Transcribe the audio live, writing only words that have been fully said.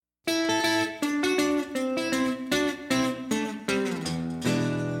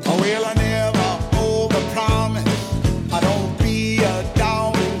Well, I never overpromise. I don't be a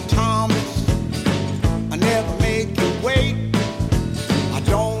dog and Thomas. I never make you wait. I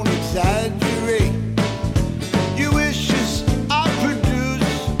don't exaggerate. Your wishes I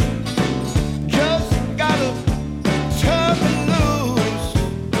produce. Just gotta turn me loose.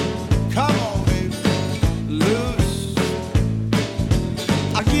 Come on, baby, loose.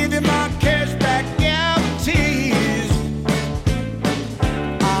 I'll give you my cash back guarantees.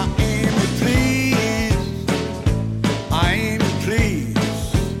 I aim to please. I aim to please.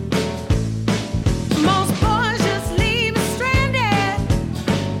 Most boys just leave me stranded,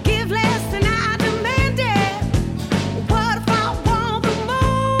 give less than I demanded. What if I want the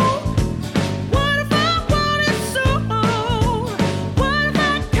moon? What if I want it soon? What if I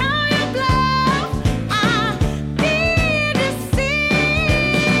call your bluff? I need to see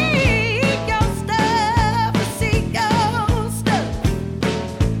your stuff,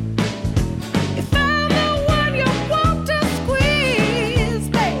 If I'm the one you want to squeeze,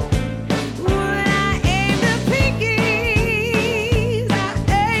 babe, would I aim to pinkies? I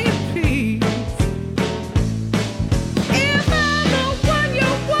aim to please. If I'm the one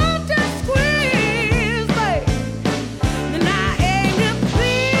you want to squeeze, babe, then I aim to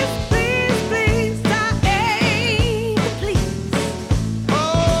please, please, please. I aim to please.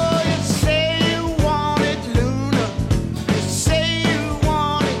 Oh, you say you want it lunar. You say you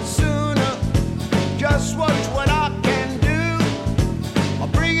want it sooner. Just watch what I can do. I'll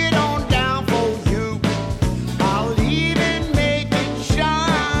bring it on down for you. I'll even make it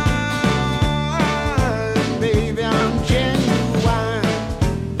shine. Baby, I'm genuine.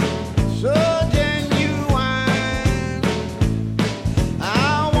 So genuine.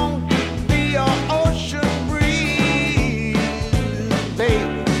 I want to be your ocean breeze.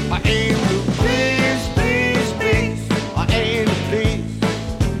 Baby, I aim to please, please, please. I aim to please.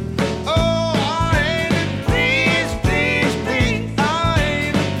 Oh, I aim to please, please, please. I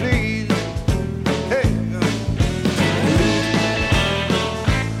aim to please. Hey.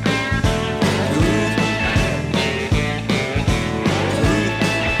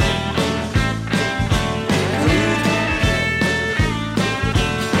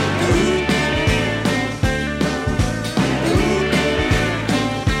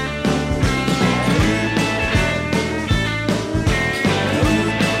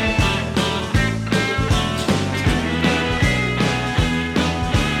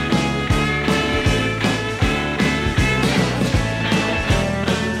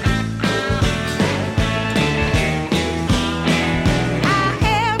 I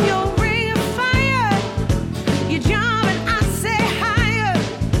am your ring of fire. You jump and I say higher.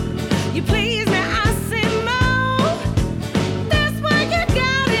 You please me, I say more. That's what you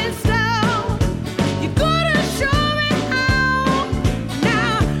got in store. You're gonna show me how.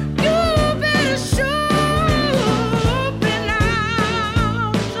 Now you better show me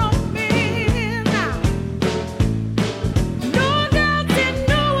now. Show me now. No doubts and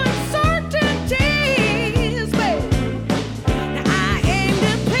no uncertainties, babe. Now I aim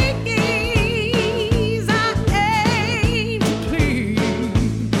to pinkies, I aim to please.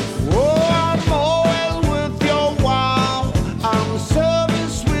 Oh, I'm always with your wow. I'm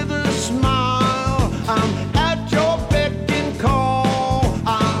service with a smile. I'm at your beck and call.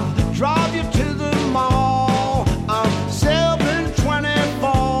 I'll drive you to the mall. I'm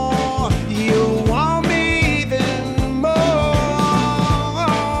 724. You want me even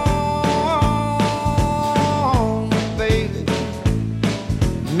more, baby.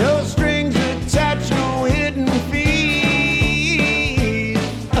 No strings attached, no hidden fees.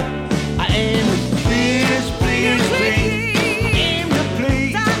 I aim to please, please, please. I aim to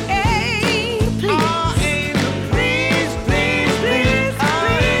please. I aim to I please. aim to please, please, please. I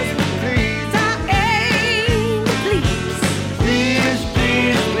aim to please. I aim to please. Please,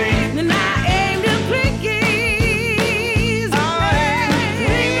 please, please. Then I aim to pinkies. I aim to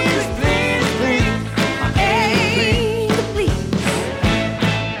please, please, please. I aim to please.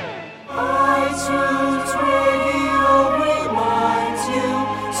 iTunes Radio reminds you,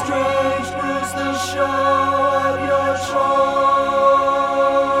 Strange Brews, the show of your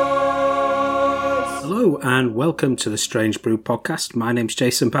choice. Hello and welcome to the Strange Brew podcast. My name's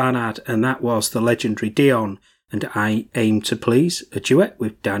Jason Barnard and that was the legendary Dion and I Aim to Please, a duet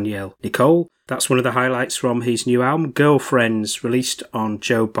with Danielle Nicole. That's one of the highlights from his new album, Girlfriends, released on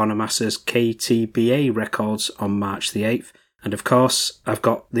Joe Bonamassa's KTBA Records on March the 8th. And of course, I've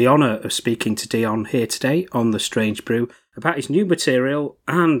got the honour of speaking to Dion here today on The Strange Brew about his new material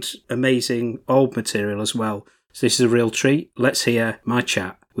and amazing old material as well. So this is a real treat. Let's hear my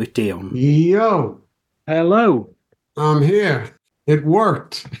chat with Dion. Yo, Hello. I'm here. It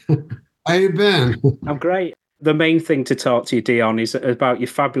worked. How you been? I'm great. The main thing to talk to you, Dion, is about your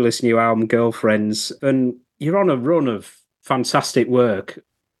fabulous new album, Girlfriends. And you're on a run of fantastic work.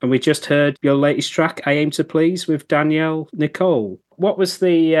 And we just heard your latest track, I Aim to Please, with Danielle Nicole. What was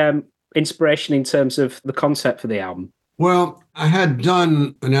the inspiration in terms of the concept for the album? Well, I had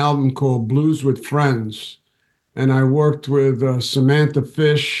done an album called Blues with Friends, and I worked with Samantha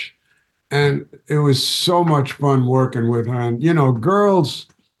Fish, and it was so much fun working with her. And, girls,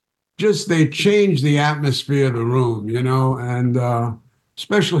 just they change the atmosphere of the room, and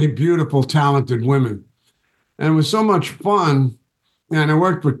especially beautiful, talented women. And it was so much fun. And I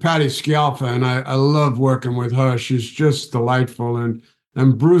worked with Patty Scialfa, and I love working with her. She's just delightful,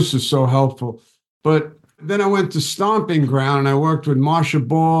 and Bruce is so helpful. But then I went to Stomping Ground, and I worked with Marsha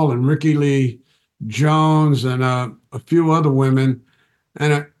Ball and Ricky Lee Jones and a few other women.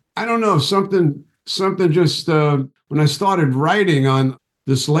 And I don't know, something just, when I started writing on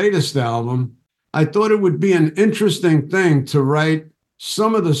this latest album, I thought it would be an interesting thing to write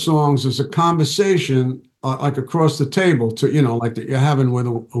some of the songs as a conversation, like across the table, to like that you're having with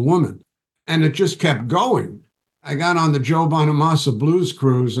a woman. And it just kept going. I got on the Joe Bonamassa Blues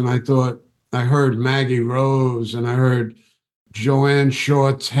Cruise, and I thought, I heard Maggie Rose, and I heard Joanne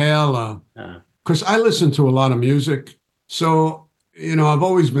Shaw Taylor, because I listen to a lot of music. So, I've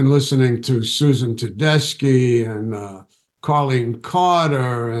always been listening to Susan Tedeschi and Carlene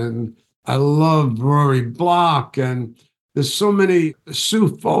Carter, and I love Rory Block, and there's so many,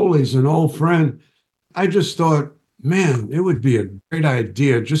 Sue Foley's an old friend. I just thought, man, it would be a great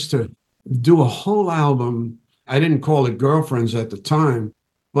idea just to do a whole album. I didn't call it Girlfriends at the time,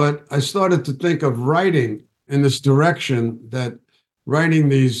 but I started to think of writing in this direction, that writing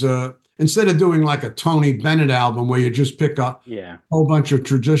these, instead of doing like a Tony Bennett album where you just pick up a whole bunch of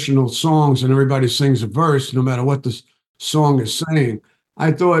traditional songs and everybody sings a verse, no matter what the song is saying,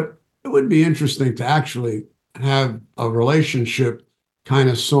 I thought it would be interesting to actually have a relationship kind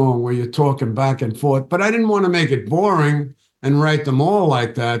of song where you're talking back and forth. But I didn't want to make it boring and write them all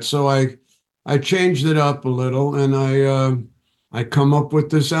like that. So I changed it up a little, and I come up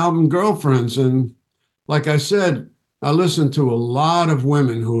with this album, Girlfriends. And like I said, I listened to a lot of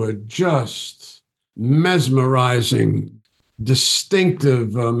women who are just mesmerizing,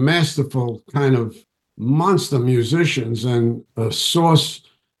 distinctive, masterful kind of monster musicians, and a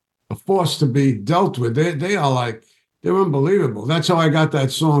force to be dealt with. They're unbelievable. That's how I got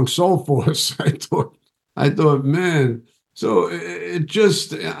that song Soul Force. I thought, man. So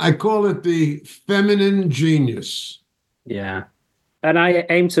I call it the feminine genius. Yeah. And I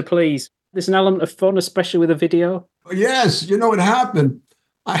Aim to Please. There's an element of fun, especially with a video. Yes, what happened?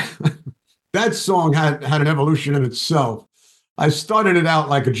 That song had an evolution in itself. I started it out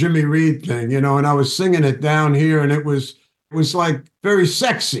like a Jimmy Reed thing, and I was singing it down here, and it was like very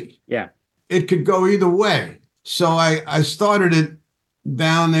sexy. Yeah. It could go either way. So I started it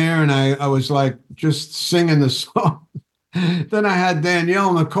down there, and I was like just singing the song. Then I had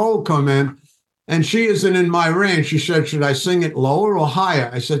Danielle Nicole come in, and she isn't in my range. She said, should I sing it lower or higher?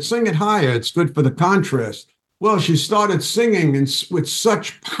 I said, sing it higher. It's good for the contrast. Well, she started singing with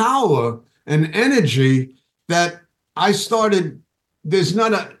such power and energy that I started,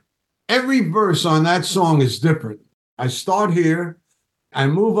 every verse on that song is different. I start here, I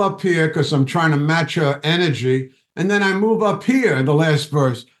move up here because I'm trying to match her energy, and then I move up here, the last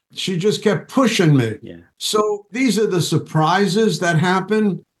verse. She just kept pushing me. Yeah. So these are the surprises that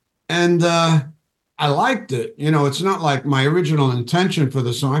happen, and I liked it. It's not like my original intention for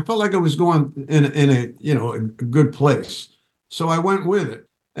the song. I felt like I was going in a good place. So I went with it.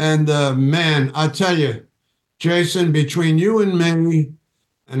 And man, I tell you, Jason, between you and me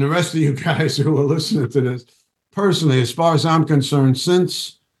and the rest of you guys who are listening to this, personally, as far as I'm concerned,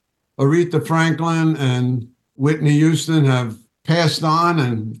 since Aretha Franklin and Whitney Houston have passed on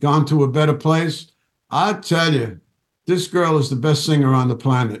and gone to a better place, I tell you, this girl is the best singer on the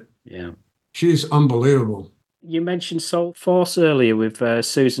planet. Yeah. She's unbelievable. You mentioned Soul Force earlier with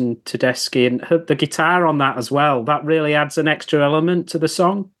Susan Tedeschi, and the guitar on that as well. That really adds an extra element to the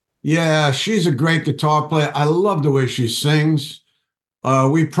song. Yeah, she's a great guitar player. I love the way she sings.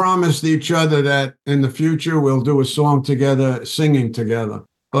 We promised each other that in the future we'll do a song together, singing together.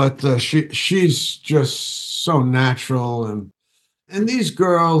 But she's just so natural. And these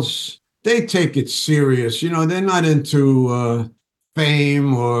girls, they take it serious. They're not into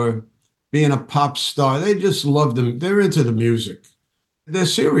fame or being a pop star. They just love them. They're into the music. They're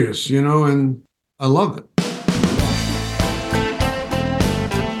serious, and I love it.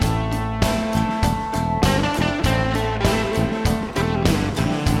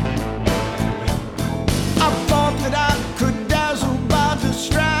 I thought that I could dazzle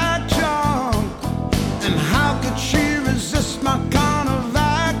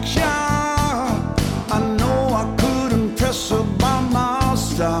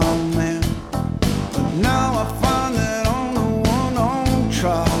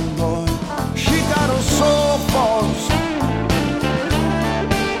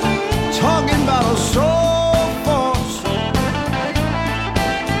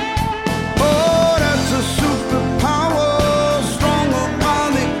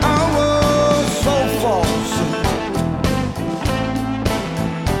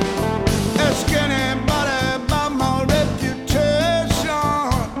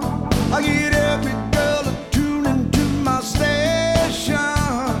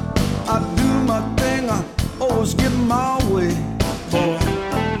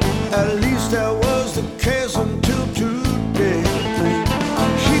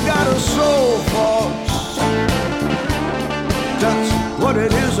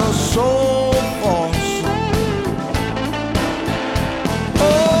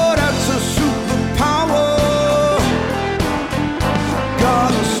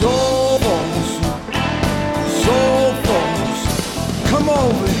got a soul force, soul force. Come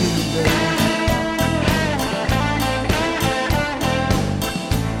over here, baby.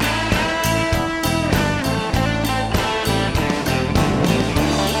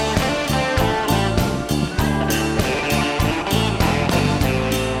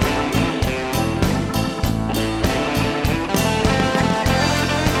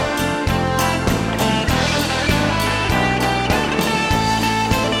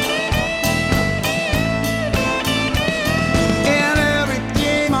 In every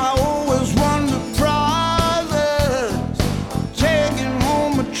game I always won the prizes, taking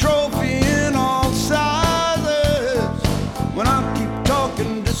home a trophy in all sizes. When I keep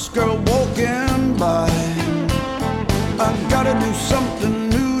talking, this girl walking by, I gotta do something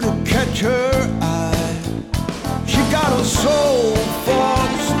new to catch her eye. She got a soul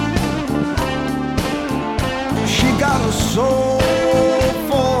force, she got a soul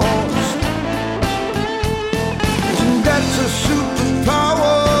force. And that's a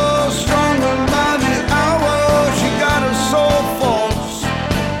superpower, stronger by the hour. She got a soul force.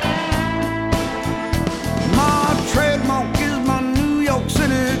 My trademark is my New York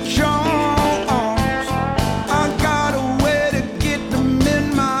City charms. I got a way to get them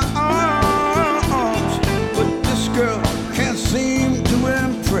in my arms, but this girl can't seem to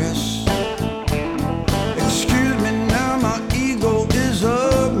impress. Excuse me now, my ego is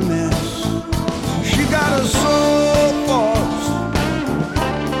a mess. She got a soul force,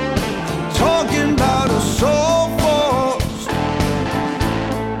 talking about a soul force.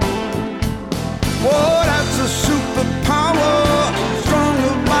 Whoa, that's a superpower,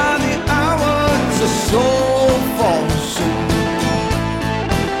 stronger by the hour. It's a soul force.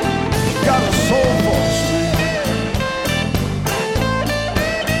 Got a soul force, man.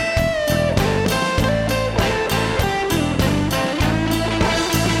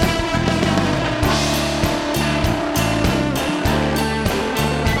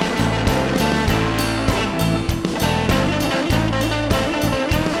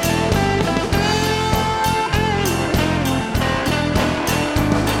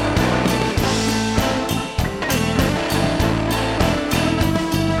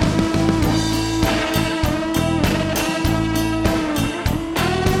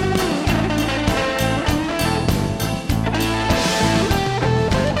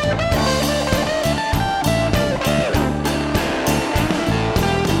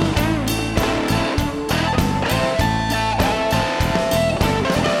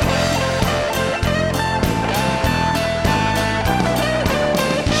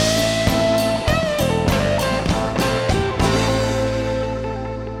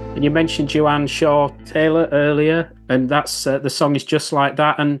 And you mentioned Joanne Shaw Taylor earlier, and that's the song is Just Like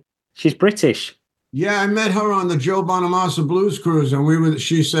That, and she's British. Yeah, I met her on the Joe Bonamassa Blues Cruise, and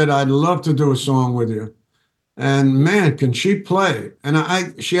she said, I'd love to do a song with you. And man, can she play? And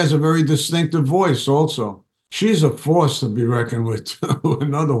she has a very distinctive voice also. She's a force to be reckoned with, too.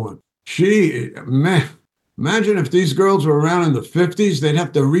 Another one. Man, imagine if these girls were around in the 50s, they'd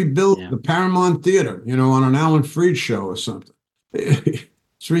have to rebuild the Paramount Theater, on an Alan Freed show or something.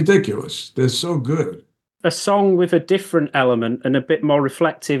 It's ridiculous. They're so good. A song with a different element and a bit more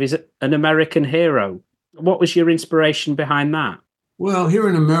reflective is An American Hero. What was your inspiration behind that? Well, here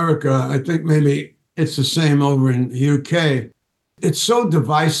in America, I think maybe it's the same over in the UK. It's so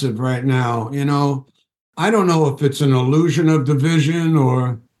divisive right now, I don't know if it's an illusion of division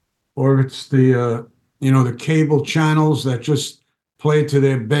or it's the the cable channels that just play to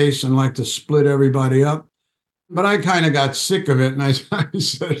their base and like to split everybody up. But I kind of got sick of it, and I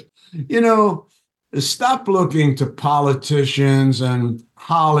said, stop looking to politicians and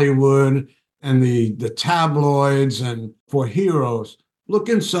Hollywood and the tabloids and for heroes. Look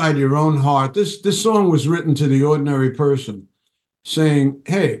inside your own heart. This song was written to the ordinary person, saying,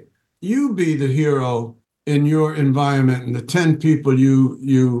 hey, you be the hero in your environment and the 10 people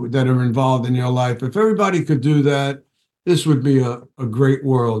you that are involved in your life. If everybody could do that, this would be a great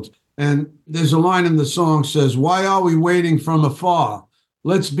world. And there's a line in the song says, why are we waiting from afar?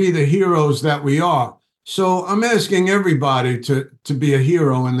 Let's be the heroes that we are. So I'm asking everybody to be a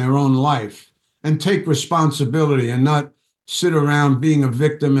hero in their own life and take responsibility and not sit around being a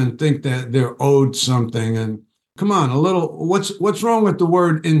victim and think that they're owed something. And come on, what's wrong with the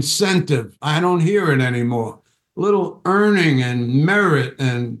word incentive? I don't hear it anymore. A little earning and merit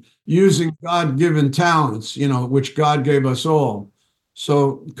and using God-given talents, which God gave us all.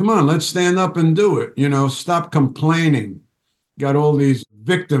 So come on, let's stand up and do it. Stop complaining. Got all these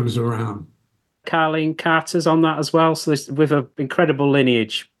victims around. Carleen Carter's on that as well, so with an incredible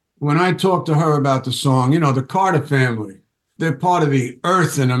lineage. When I talked to her about the song, the Carter family, they're part of the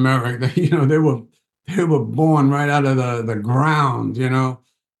earth in America. You know, they were born right out of the ground, you know.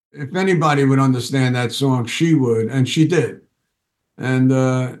 If anybody would understand that song, she would, and she did. And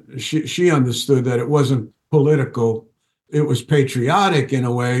she understood that it wasn't political. It was patriotic in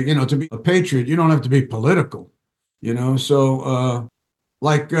a way. You know, to be a patriot, you don't have to be political, you know. So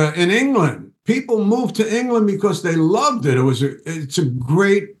in England, people moved to England because they loved it. It's a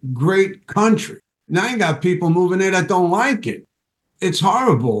great, great country. Now you got people moving there that don't like it. It's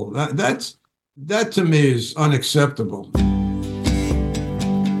horrible. That to me is unacceptable.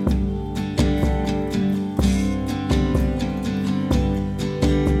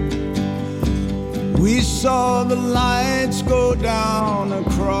 We saw the lights go down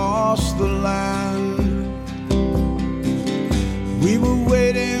across the land. We were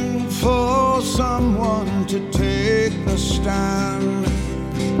waiting for someone to take the stand.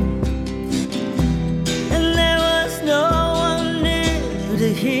 And there was no one near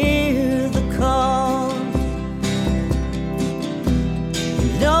to hear the call.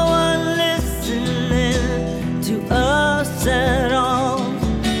 No one listening to us at all.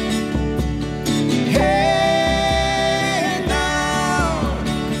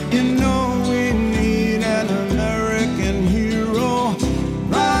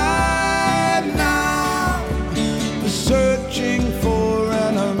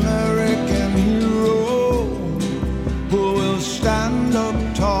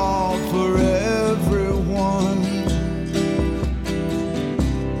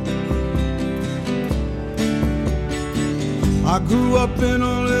 I grew up in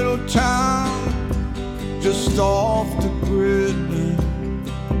a little town just off the grid.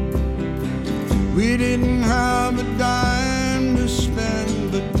 We didn't have a dime to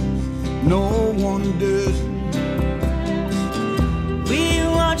spend, but no one did. We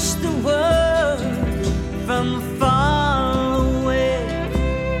watched the world from far away.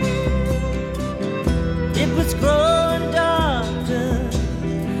 It was growing darker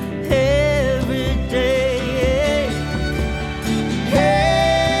every day.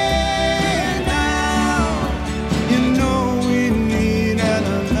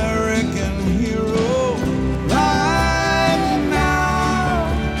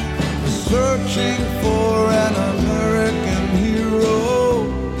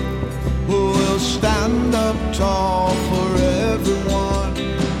 Tall for everyone,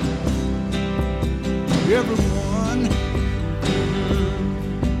 everyone.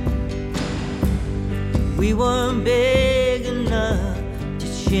 We weren't big enough to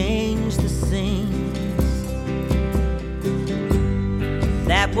change the scenes.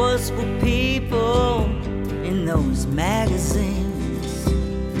 That was for people in those magazines.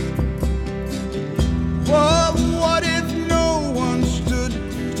 Well, what if no one stood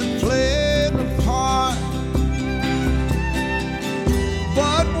to play the part?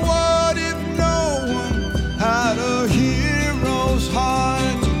 But what if no one had a hero's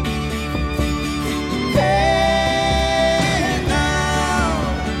heart? Hey, now,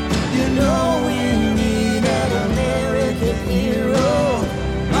 you know we need an American hero.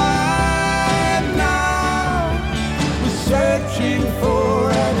 Right now, we're searching for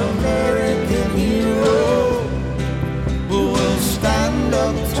an American hero who will stand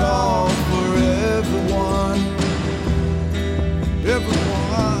up tall for everyone. Everyone.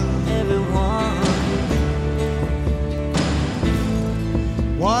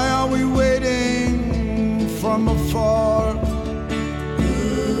 Why are we waiting from afar?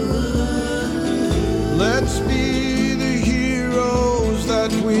 Let's be the heroes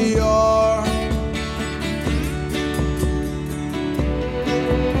that we are.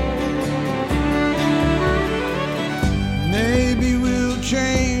 Maybe we'll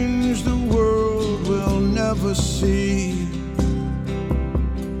change the world we'll never see,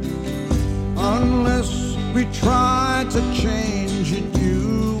 unless we try to change it,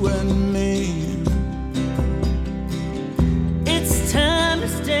 you and me. It's time to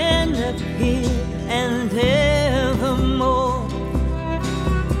stand up here and evermore.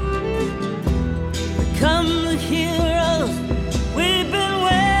 Become the heroes we've been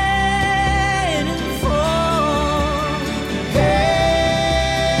waiting for. Hey,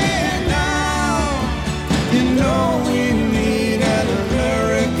 now, you know we need an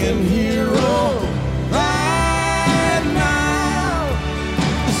American hero. Right now,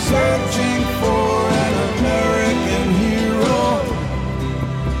 searching for an American hero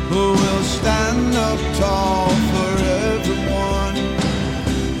who will stand up tall for everyone.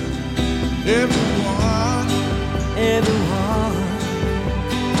 Everyone. Everyone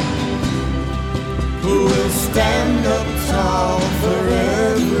Who will stand up tall for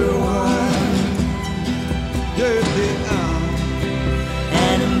everyone. Yeah, yeah.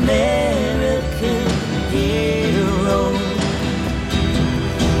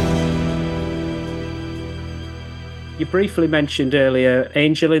 briefly mentioned earlier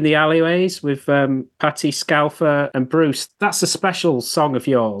Angel in the Alleyways with Patty Scalfer and Bruce. That's a special song of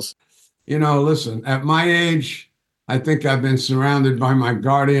yours. You know, listen, at my age, I think I've been surrounded by my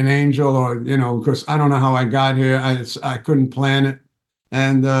guardian angel, or, you know, because I don't know how I got here. I couldn't plan it.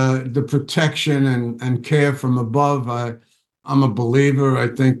 And the protection and care from above, I'm a believer. I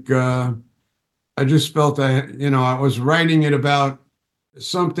think I just felt that, you know, I was writing it about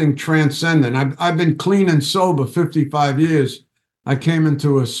something transcendent. I've been clean and sober 55 years. I came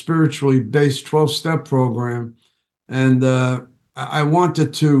into a spiritually based 12-step program, and I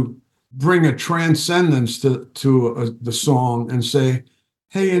wanted to bring a transcendence to the song and say,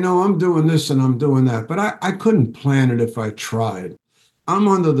 hey, you know, I'm doing this and I'm doing that. But I couldn't plan it if I tried. I'm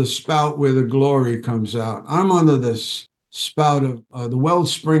under the spout where the glory comes out. I'm under this spout of the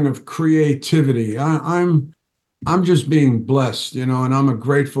wellspring of creativity. I'm just being blessed, you know, and I'm a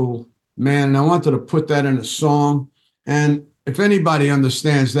grateful man. And I wanted to put that in a song. And if anybody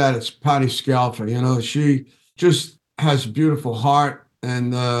understands that, it's Patty Scalfer. You know, she just has a beautiful heart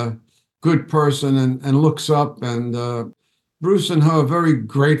and good person and looks up. And Bruce and her are very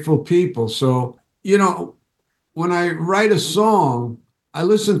grateful people. So, you know, when I write a song, I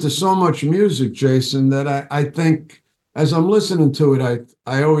listen to so much music, Jason, that I think as I'm listening to it,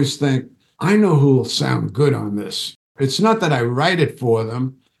 I always think, I know who will sound good on this. It's not that I write it for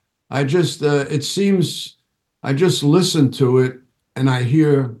them. I just, it seems, I just listen to it and I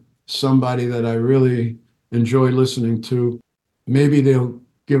hear somebody that I really enjoy listening to. Maybe they'll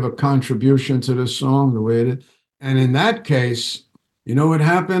give a contribution to this song the way it is. And in that case, you know what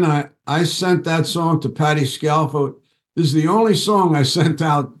happened? I sent that song to Patty Scalfer. This is the only song I sent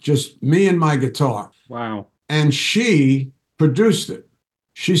out, just me and my guitar. Wow. And she produced it.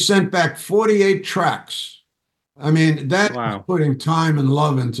 She sent back 48 tracks. I mean, that's putting time and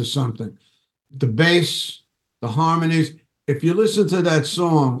love into something. The bass, the harmonies. If you listen to that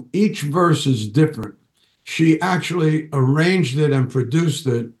song, each verse is different. She actually arranged it and produced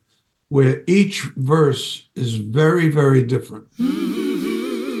it where each verse is very, very different.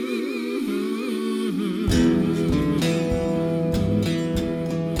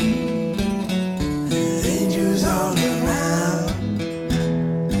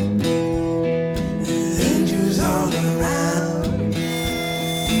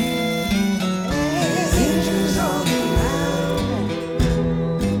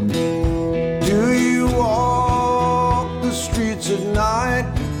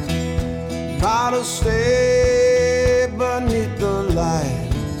 Stay beneath the light.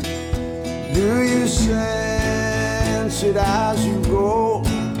 Do you sense it as you go?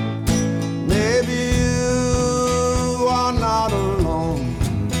 Maybe you are not alone.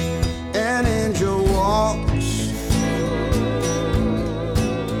 An angel walks,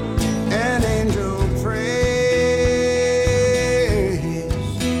 an angel prays.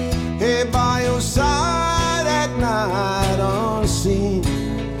 Hey, by your side at night unseen.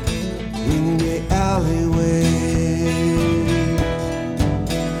 In the alleyway,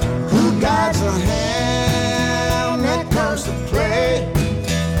 who guides a hand that comes to play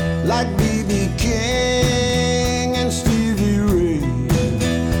like B.B. King and Stevie Ray,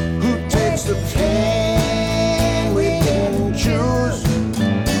 who takes the pain we didn't choose,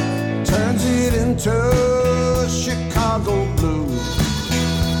 turns it into Chicago blues.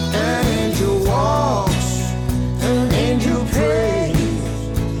 An angel walks, an angel prays.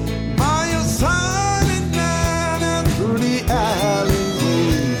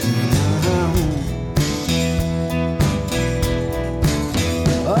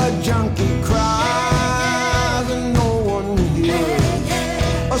 Junkie cries and no one hears.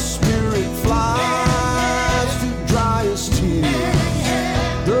 A spirit flies to dry his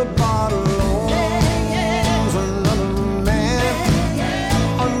tears. The bottle owns another man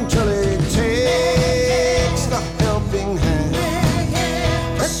until he takes the helping hand.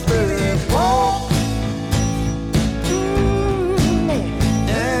 A spirit walks,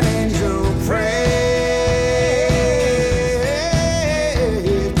 an angel prays.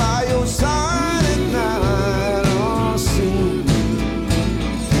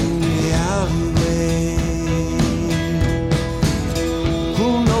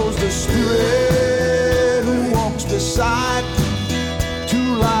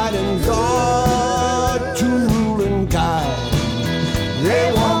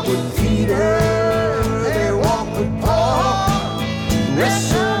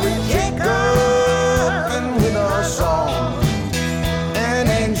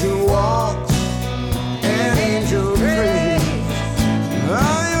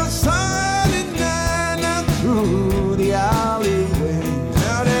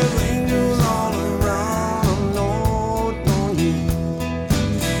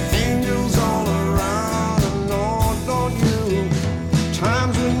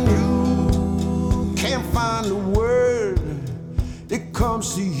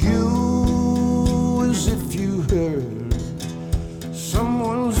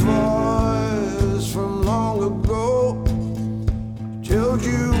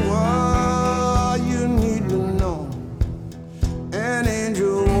 you what you need to know. An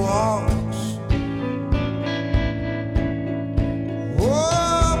angel walks.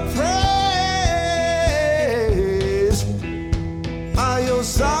 Oh, praise are your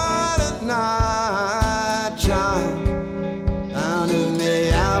silent night chime down in the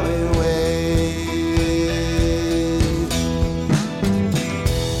alleyway.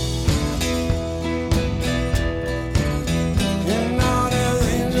 And now there's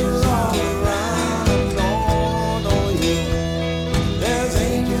angels all around, Lord, oh yeah. There's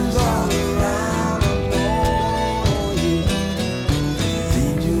angels all around, Lord, oh yeah.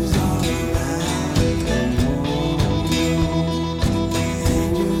 Angels all around, Lord,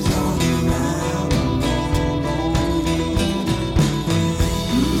 angels all around,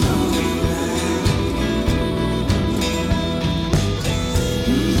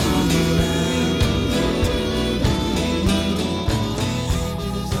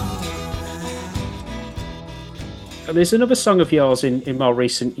 There's another song of yours in more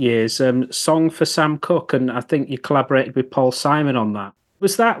recent years, Song for Sam Cooke, and I think you collaborated with Paul Simon on that.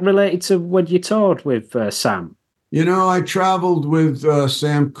 Was that related to when you toured with Sam? You know, I traveled with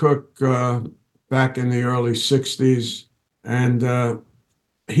Sam Cooke back in the early 60s, and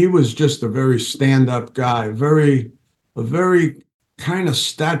he was just a very stand-up guy, a very kind of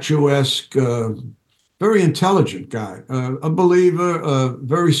statuesque, very intelligent guy, a believer, a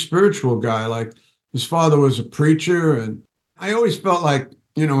very spiritual guy. Like his father was a preacher, and I always felt like,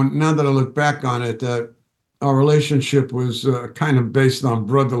 you know, now that I look back on it, that our relationship was kind of based on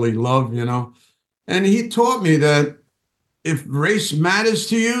brotherly love, you know. And he taught me that if race matters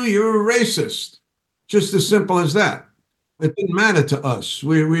to you, you're a racist. Just as simple as that. It didn't matter to us.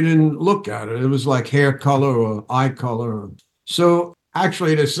 We didn't look at it. It was like hair color or eye color. So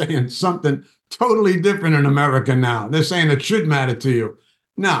actually, they're saying something totally different in America now. They're saying it should matter to you.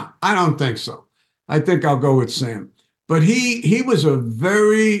 No, I don't think so. I think I'll go with Sam. But he was a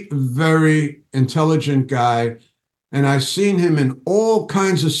very, very intelligent guy. And I've seen him in all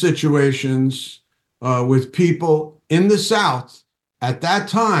kinds of situations with people in the South at that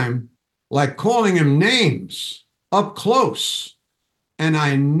time, like calling him names up close. And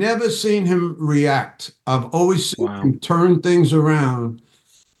I never seen him react. I've always seen him turn things around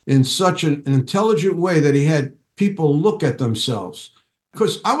in such an intelligent way that he had people look at themselves.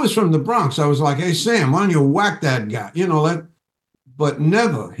 Because I was from the Bronx. I was like, hey, Sam, why don't you whack that guy? You know, but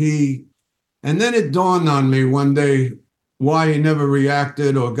never. And then it dawned on me one day why he never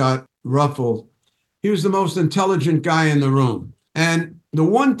reacted or got ruffled. He was the most intelligent guy in the room. And the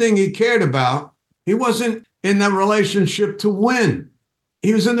one thing he cared about, he wasn't in that relationship to win.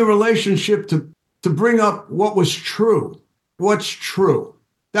 He was in the relationship to bring up what was true. What's true.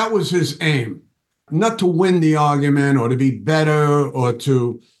 That was his aim. Not to win the argument or to be better or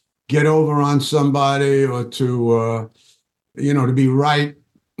to get over on somebody or to, to be right.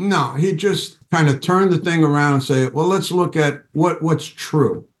 No, he just kind of turned the thing around and say, well, let's look at what's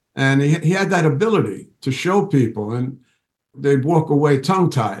true. And he had that ability to show people, and they'd walk away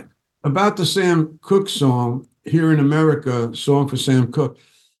tongue-tied. About the Sam Cooke song, Here in America, Song for Sam Cooke,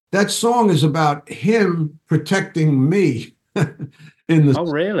 that song is about him protecting me. Oh,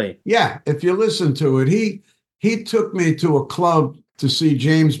 really? Yeah, if you listen to it, he took me to a club to see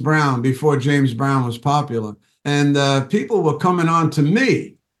James Brown before James Brown was popular. And people were coming on to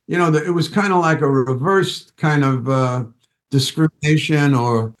me. You know, it was kind of like a reverse kind of discrimination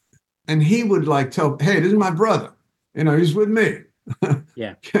and he would like tell, hey, this is my brother. You know, he's with me.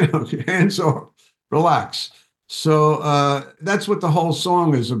 Yeah. Hands off, relax. So that's what the whole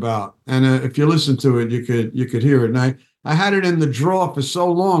song is about. And if you listen to it, you could hear it. And I had it in the drawer for so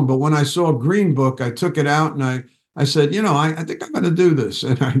long, but when I saw Green Book, I took it out and I said, you know, I think I'm going to do this.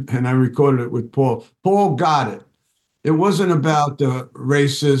 And I recorded it with Paul. Paul got it. It wasn't about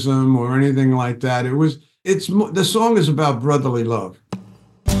racism or anything like that. The song is about brotherly love.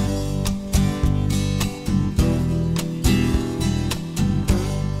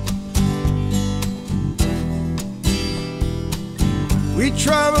 We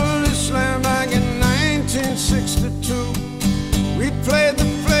traveled this land back in 1962. We played the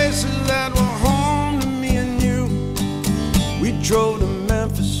places that were home to me and you. We drove to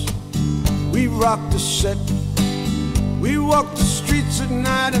Memphis. We rocked the set. We walked the streets at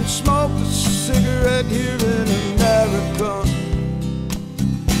night and smoked a cigarette here in America.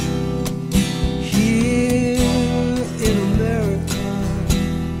 Here in America.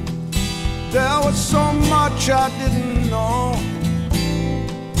 There was so much I didn't know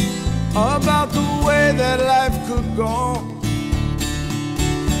about the way that life could go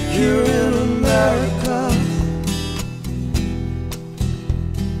here in America.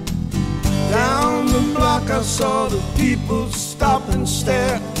 clock, I saw the people stop and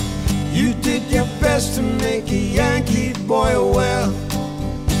stare. You did your best to make a Yankee boy aware.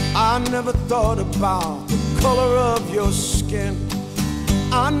 I never thought about the color of your skin.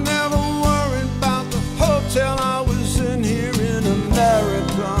 I never worried about the hotel I was in here in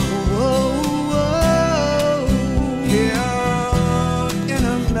America. Whoa, whoa. Here in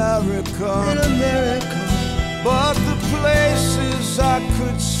America. In America. But the places I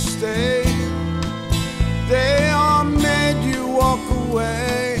could stay, they all made you walk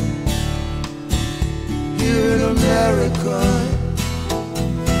away. Here in America.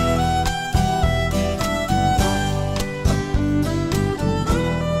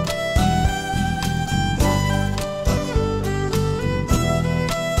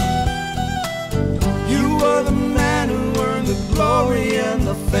 You were the man who earned the glory and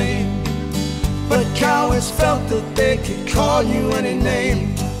the fame, but cowards felt that they could call you any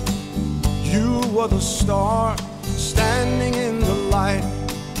name. You were the star standing in the light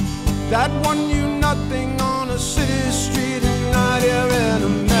that won you nothing on a city street at night. Here in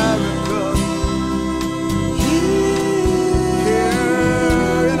America.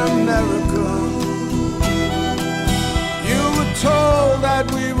 Here in America. You were told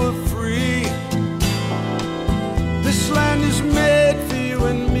that we were free. This land is made for you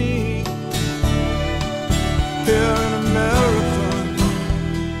and me. Here in America.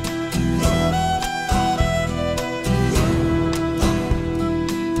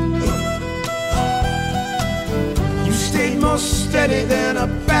 You stayed more steady than a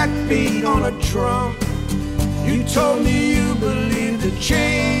backbeat on a drum. You told me you believed that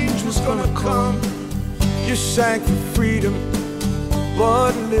change was gonna come. You sang for freedom,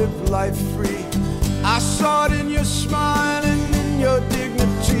 but lived life free. I saw it in your smile and in your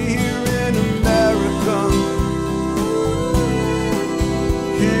dignity. Here in America.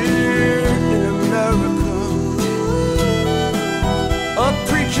 Here in America. A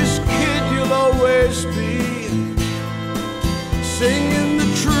preacher's kid you'll always be, singing the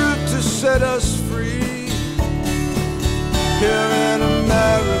truth to set us free. Here in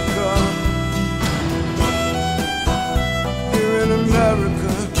America. Here in America.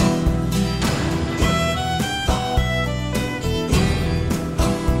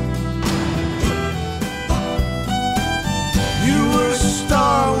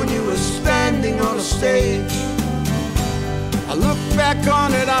 When you were standing on a stage, I look back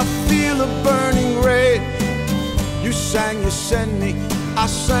on it, I feel a burning rage. You sang, you sent me, I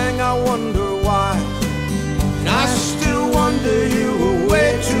sang, I wonder why. And I still wonder you were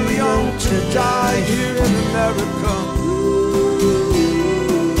way too young to die. Here in America.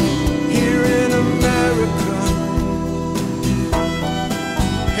 Here in America.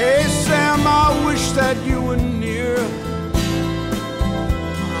 Hey Sam, I wish that you were near.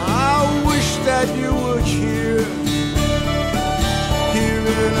 I wish that you were here. Here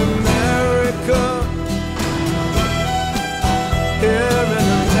in America. Here in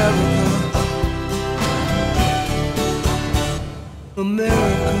America.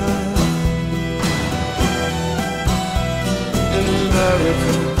 America. In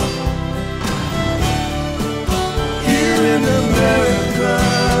America. Here in America.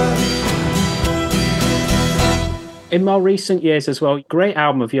 In more recent years as well, great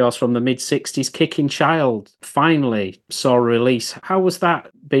album of yours from the mid-60s, Kicking Child, finally saw a release. How was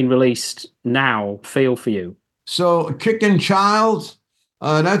that being released now feel for you? So Kicking Child,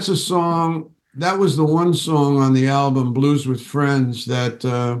 that's a song, that was the one song on the album Blues with Friends that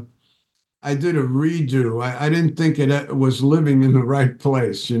I did a redo. I didn't think it was living in the right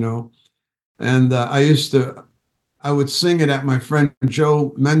place, you know. And I would sing it at my friend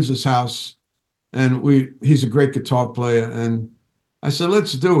Joe Menz's house. And he's a great guitar player. And I said,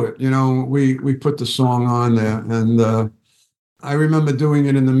 let's do it. You know, we put the song on there. And I remember doing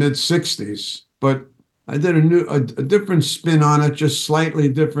it in the mid-60s. But I did a different spin on it, just slightly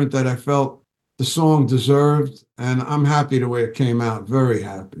different, that I felt the song deserved. And I'm happy the way it came out. Very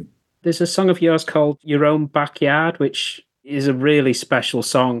happy. There's a song of yours called Your Own Backyard, which is a really special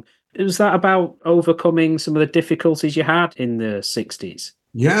song. Was that about overcoming some of the difficulties you had in the 60s?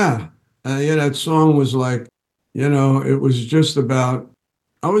 Yeah. That song was like, you know, it was just about,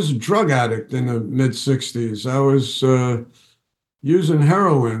 I was a drug addict in the mid-60s. I was using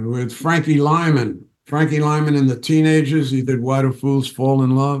heroin with Frankie Lyman. Frankie Lyman and the Teenagers, he did Why Do Fools Fall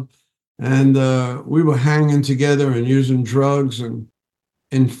in Love? And we were hanging together and using drugs. And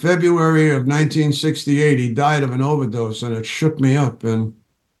in February of 1968, he died of an overdose, and it shook me up. And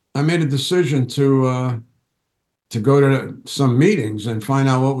I made a decision to go to some meetings and find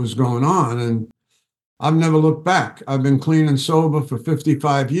out what was going on. And I've never looked back. I've been clean and sober for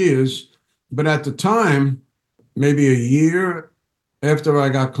 55 years. But at the time, maybe a year after I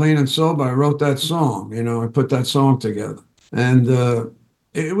got clean and sober, I wrote that song. I put that song together. And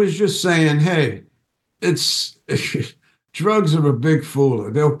it was just saying, hey, it's drugs are a big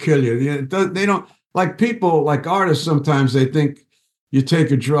fooler. They'll kill you. They don't, like people, like artists, sometimes they think you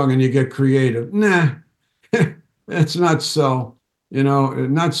take a drug and you get creative. Nah, it's not so,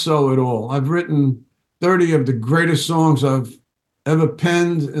 not so at all. I've written 30 of the greatest songs I've ever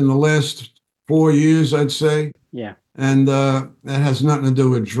penned in the last 4 years, I'd say. Yeah. And that has nothing to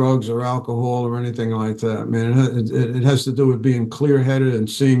do with drugs or alcohol or anything like that, man. It has to do with being clear-headed and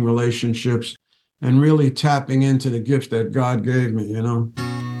seeing relationships and really tapping into the gift that God gave me,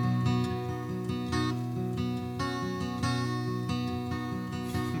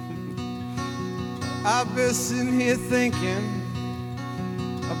 I've been sitting here thinking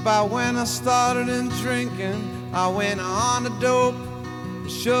about when I started in drinking. I went on the dope,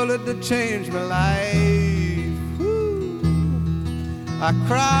 surely to change my life. Woo. I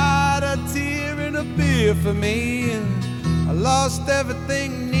cried a tear and a beer for me. I lost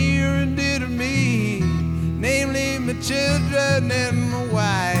everything near and dear to me, namely my children and my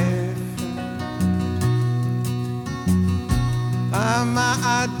wife. My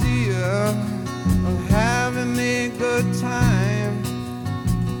idea of having a good time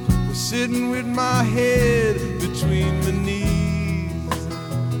was sitting with my head between my knees.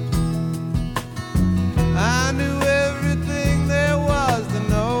 I knew everything there was to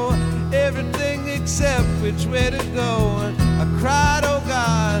know, everything except which way to go. And I cried, oh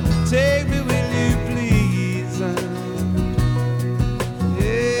God, take me, will you please?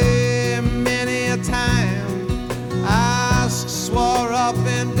 Yeah, many a time I swore up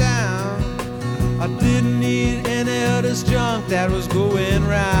and down I didn't need any of this junk that was going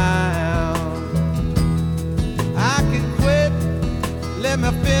round. I can quit, let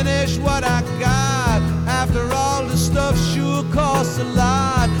me finish what I got. After all, the stuff sure costs a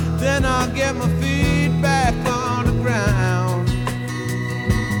lot. Then I'll get my feet back on the ground.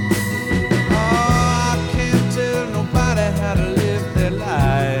 Oh, I can't tell nobody how to live their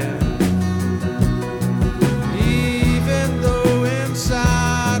life, even though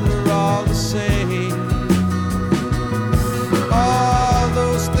inside we're all the same. All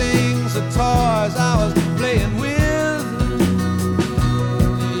those things are toys I was playing with.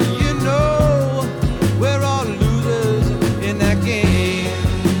 You know, we're all losers in that game.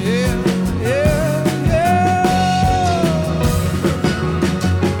 Yeah, yeah,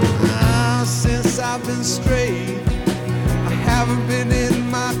 yeah. Since I've been straight, I haven't been in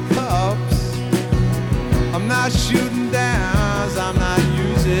my cups. I'm not shooting downs, I'm not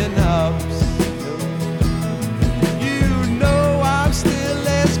using ups. I'm still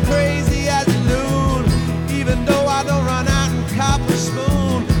as crazy as a loon, even though I don't run out and cop a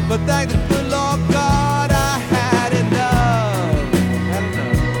spoon. But thank the good Lord God, I had enough.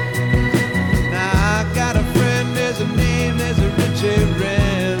 Now I got a friend, there's a name, there's a Richard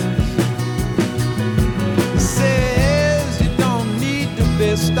Renz. He says you don't need to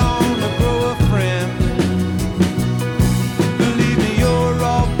be stoned to grow a friend. Believe me, you're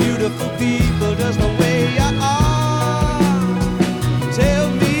all beautiful people just the way you are. Tell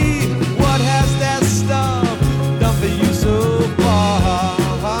me, what has that stuff done for you so far?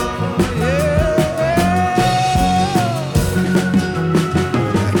 Yeah,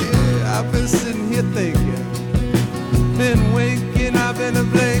 I've been sitting here thinking, been winking, I've been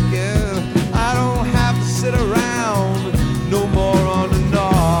blinking. I don't have to sit around no more on the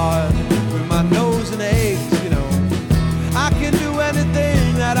nod with my nose and eggs, I can do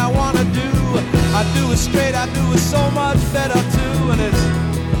anything that I want to do. I do it straight, I do it so much better too. And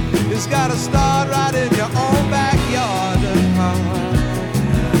it's gotta start right in your own backyard.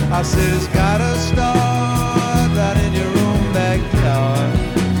 I said it's gotta start right in your own backyard.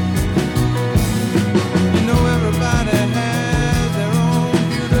 You know everybody has their own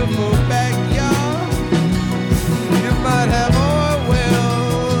beautiful backyard. You might have oil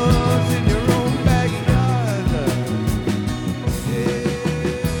wells in your own backyard.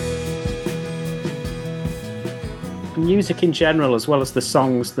 Music in general, as well as the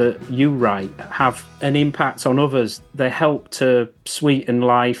songs that you write, have an impact on others. They help to sweeten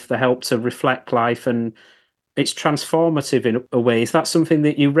life, they help to reflect life, and it's transformative in a way. Is that something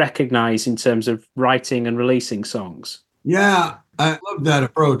that you recognise in terms of writing and releasing songs? Yeah, I love that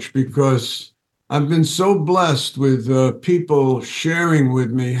approach because I've been so blessed with people sharing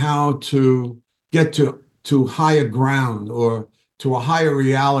with me how to get to higher ground or to a higher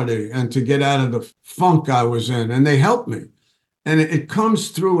reality and to get out of the funk I was in. And they helped me. And it comes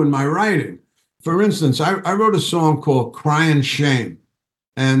through in my writing. For instance, I wrote a song called Crying Shame.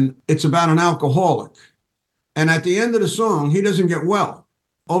 And it's about an alcoholic. And at the end of the song, he doesn't get well.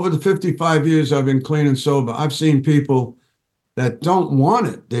 Over the 55 years I've been clean and sober, I've seen people that don't want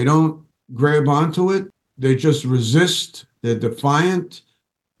it. They don't grab onto it. They just resist. They're defiant.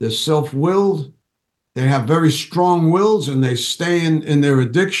 They're self-willed. They have very strong wills, and they stay in their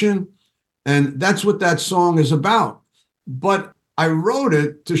addiction. And that's what that song is about. But I wrote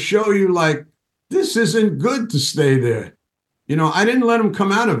it to show you, like, this isn't good to stay there. You know, I didn't let him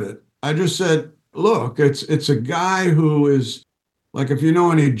come out of it. I just said, look, it's a guy who is, like, if you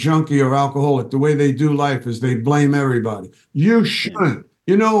know any junkie or alcoholic, the way they do life is they blame everybody. You shouldn't.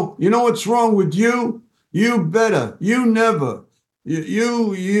 You know what's wrong with you? You better. You never.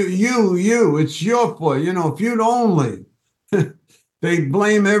 You. It's your fault. You know, if you'd only. They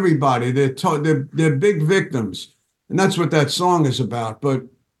blame everybody. They're big victims. And that's what that song is about. But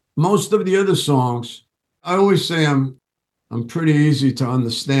most of the other songs, I always say I'm pretty easy to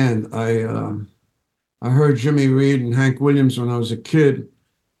understand. I heard Jimmy Reed and Hank Williams when I was a kid,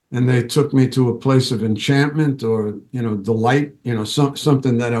 and they took me to a place of enchantment or, you know, delight, you know,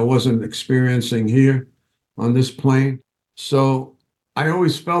 something that I wasn't experiencing here on this plane. So I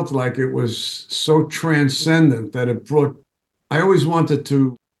always felt like it was so transcendent that I always wanted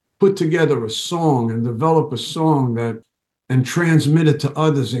to put together a song and develop a song and transmit it to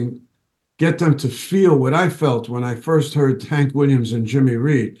others and get them to feel what I felt when I first heard Hank Williams and Jimmy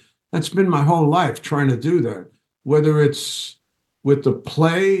Reed. That's been my whole life, trying to do that. Whether it's with the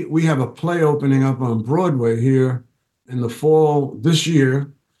play, we have a play opening up on Broadway here in the fall this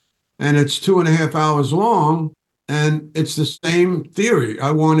year, and it's 2.5 hours long, and it's the same theory.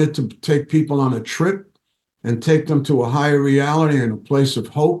 I wanted to take people on a trip and take them to a higher reality and a place of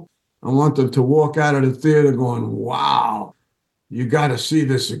hope. I want them to walk out of the theater going, wow, you got to see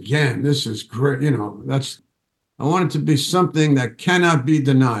this again. This is great. You know, I want it to be something that cannot be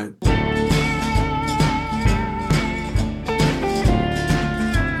denied.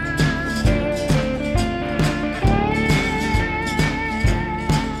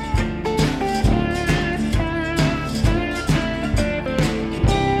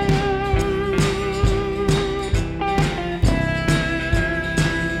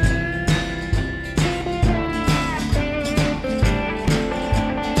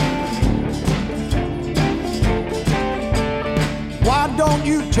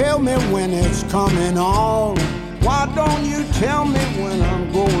 Tell me when it's coming on. Why don't you tell me when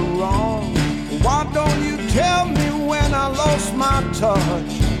I'm going wrong? Why don't you tell me when I lost my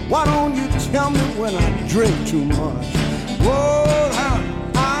touch? Why don't you tell me when I drink too much? Whoa, how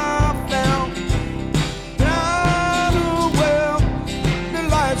I felt down well, the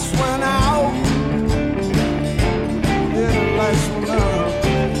lights went out. Yeah, the lights went out.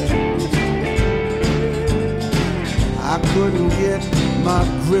 I couldn't get my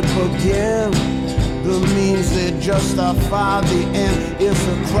grip again. The means that justify the end. It's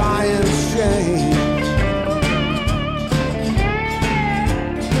a crying shame.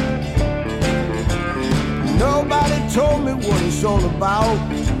 Nobody told me what it's all about.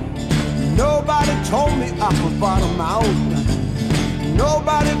 Nobody told me I could bottom out.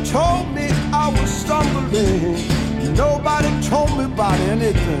 Nobody told me I was stumbling. Nobody told me about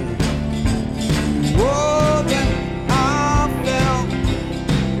anything. Whoa, then I felt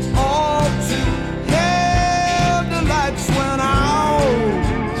all too hell, the lights went out.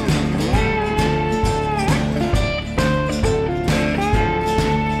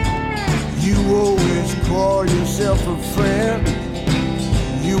 You always call yourself a friend.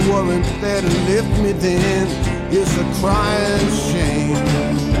 You weren't there to lift me then. It's a crying shame.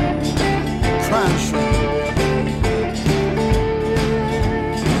 Crying shame.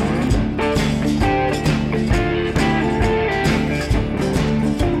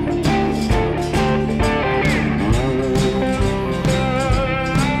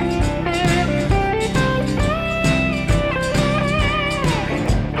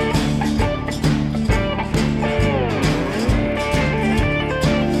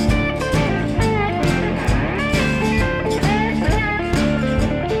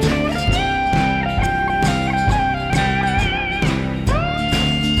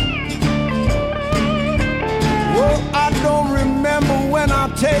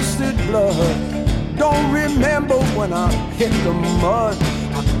 Tasted blood. Don't remember when I hit the mud.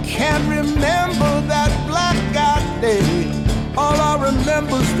 I can't remember that black-eyed day. All I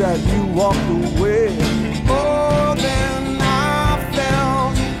remember's that you walked away. Oh, then I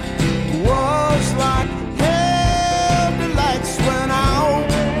felt was like hell. The lights went out.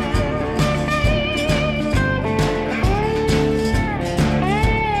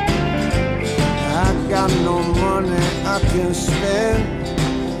 I got no money I can spend.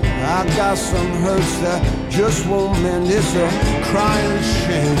 I got some hurts that just won't mend. It's a crying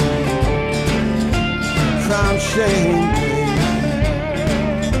shame, crying shame, baby.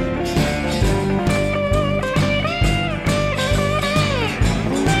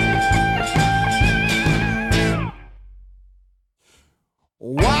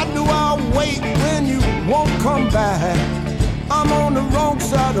 Why do I wait when you won't come back? I'm on the wrong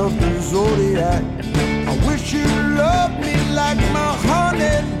side of the zodiac. I wish you loved me like my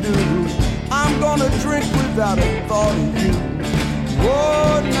honey do. I'm gonna drink without a thought of you.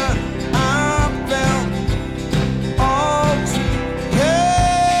 Oh, now I felt all too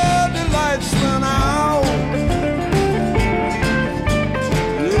hell, the lights went out.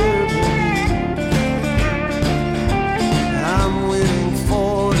 Yeah, I'm waiting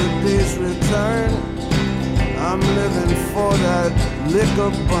for the day's return. I'm living for that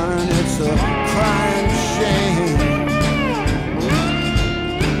liquor burn. It's a crying shame.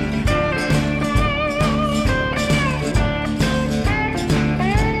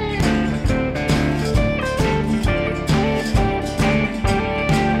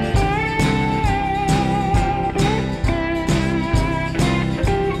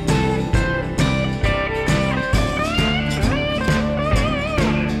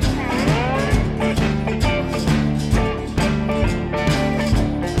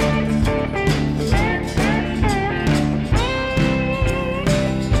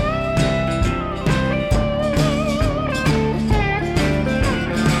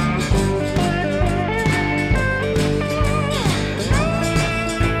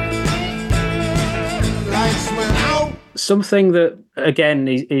 Something that, again,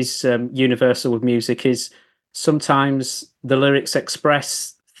 is universal with music is sometimes the lyrics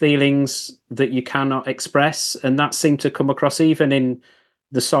express feelings that you cannot express, and that seemed to come across even in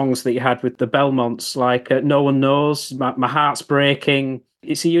the songs that you had with the Belmonts, like No One Knows, My Heart's Breaking.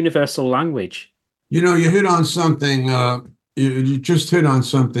 It's a universal language. You know, you hit on something, you just hit on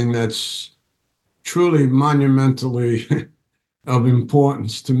something that's truly monumentally of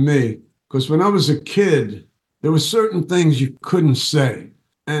importance to me. Because when I was a kid, there were certain things you couldn't say,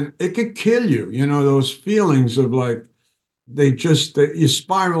 and it could kill you. You know, those feelings of like, you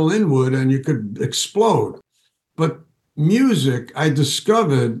spiral inward and you could explode. But music, I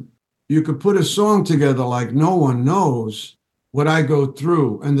discovered you could put a song together like No One Knows What I Go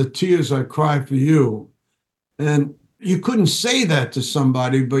Through and the Tears I Cry for You. And you couldn't say that to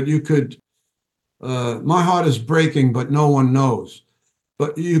somebody, but you could, my heart is breaking, but no one knows.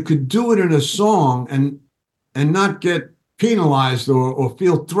 But you could do it in a song and not get penalized or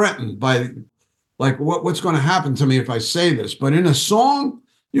feel threatened by like what's going to happen to me if I say this. But in a song,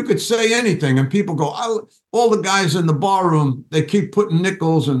 you could say anything and people go, oh, all the guys in the bar room, they keep putting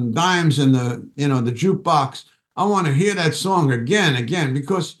nickels and dimes in the jukebox. I want to hear that song again,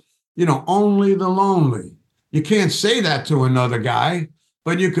 because, only the lonely. You can't say that to another guy,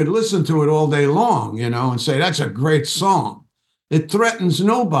 but you could listen to it all day long, and say, that's a great song. It threatens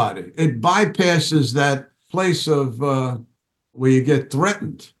nobody. It bypasses that place of where you get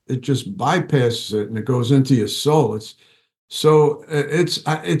threatened. It just bypasses it and it goes into your soul. It's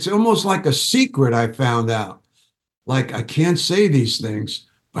almost like a secret I found out. Like, I can't say these things,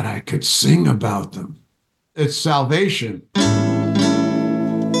 but I could sing about them. It's salvation.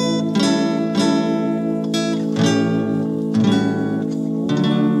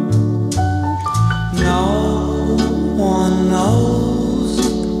 No one knows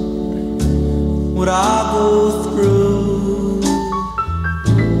what I go through,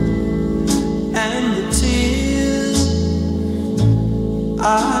 and the tears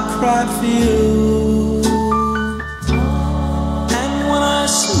I cry for you. And when I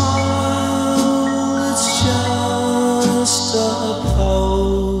smile, it's just a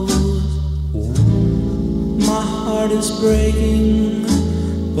pose. My heart is breaking,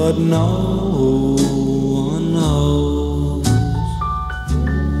 but no one knows.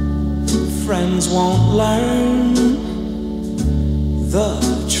 Friends won't learn the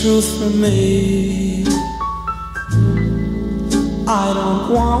truth from me. I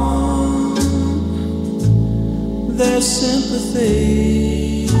don't want their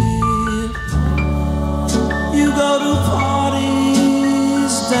sympathy. You go to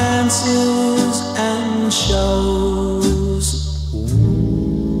parties, dances, and shows.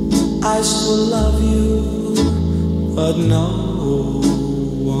 I still love you, but no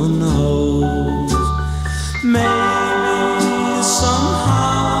one knows. Maybe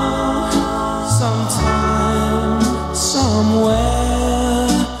somehow, sometime,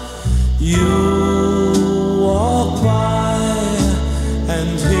 somewhere, you walk by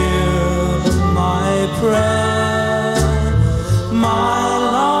and hear my prayer, my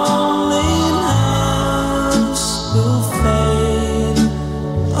long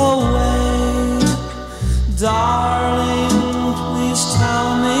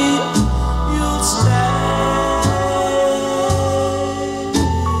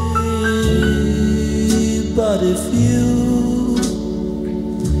But if you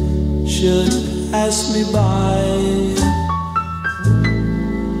should pass me by,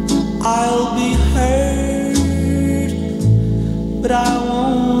 I'll be hurt, but I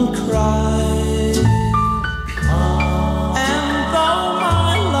won't cry. And though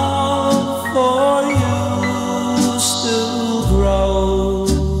my love for you still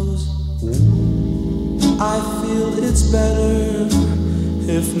grows, I feel it's better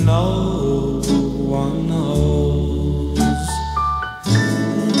if no one knows.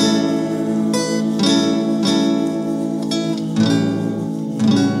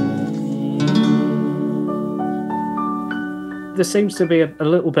 There seems to be a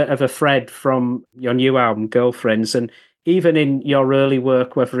little bit of a thread from your new album, Girlfriends, and even in your early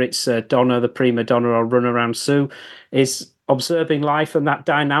work, whether it's Donna, the Prima Donna, or Runaround Sue, is observing life and that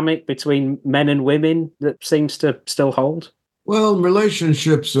dynamic between men and women that seems to still hold? Well,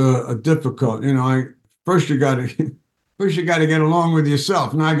 relationships are difficult. You know, first you got to get along with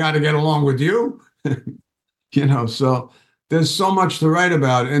yourself. Now I got to get along with you. You know, so there's so much to write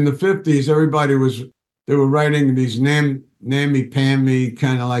about. In the 50s, they were writing these namby-pamby,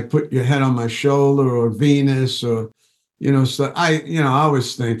 kind of like put your head on my shoulder or Venus or, you know, so I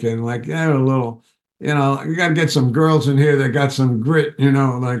was thinking like, yeah, a little, you know, you got to get some girls in here that got some grit, you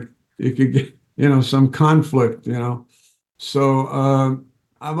know, like you could get, you know, some conflict, you know. So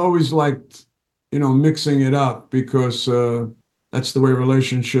I've always liked, you know, mixing it up because that's the way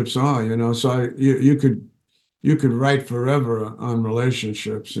relationships are, you know. So you could write forever on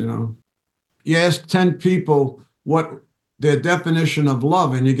relationships, you know. You ask 10 people what their definition of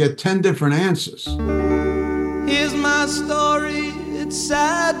love, and you get 10 different answers. Here's my story, it's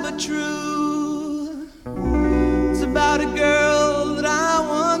sad but true. It's about a girl that I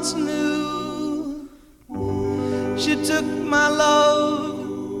once knew. She took my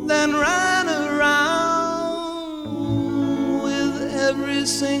love, then ran around with every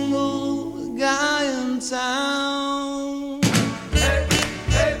single guy in town. Hey,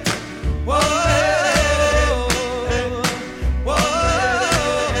 hey, whoa, whoa,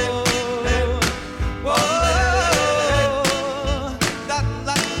 whoa, la,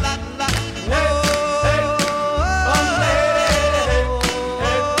 la, la, la,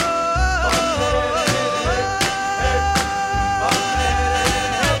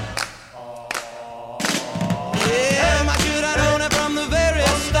 yeah, my should I known it from the very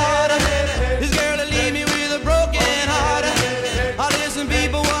start. This girl will leave me with a broken heart. Listen,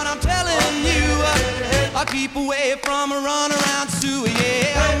 people, what I'm telling you, I'll keep away from a runaround Sue.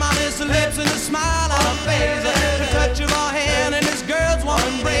 Yeah, my miss her lips and a smile on her face, the touch of her hand and this girl's warm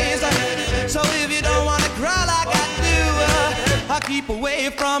embrace. So if you don't wanna cry like I do, I'll keep away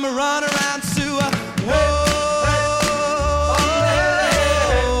from a runaround Sue. Whoa.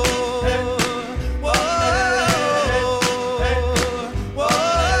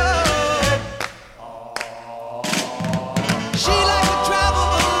 She likes to travel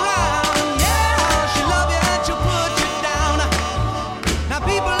around, yeah. She love you and she'll put you down. Now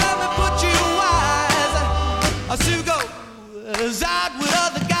people, let me put you wise. Sue goes out with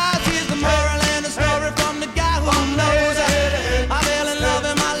other guys. Here's the moral and the story from the guy who knows. I fell in love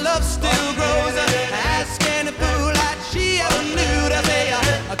and my love still grows. Ask any fool that she ever knew to say,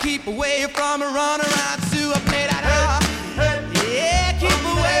 I keep away from a runaround Sue. I play that yeah, keep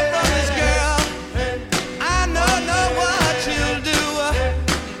away from this girl. I know what you'll do.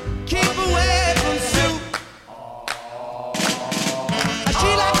 Keep away from Sue. She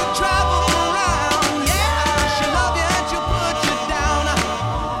likes to travel around, yeah. She love you and she'll put you down.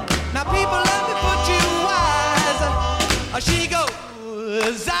 Now people, let me put you wise. She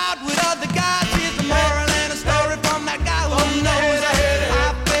goes out with other guys. Here's the moral and a story from that guy who knows.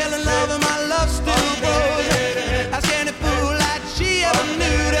 I fell in love and my love still grows. Ask any fool that she ever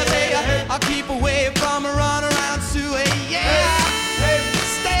knew to say, I'll keep away from a runaround Sue. Yeah,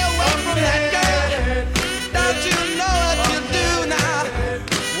 stay away from that girl. Don't you know what you do now?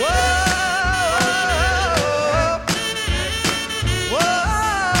 Whoa.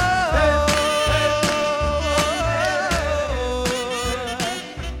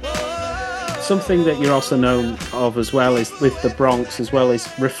 Something that you're also known of as well is with the Bronx as well is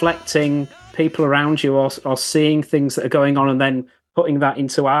reflecting people around you or seeing things that are going on and then putting that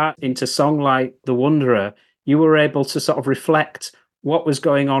into art, into song like The Wanderer. You were able to sort of reflect what was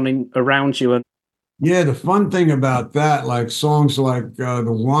going on around you. And Yeah, the fun thing about that, like songs like The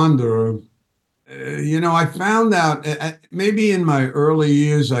Wanderer, you know, I found out maybe in my early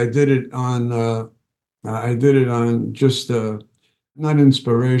years, I did it on just not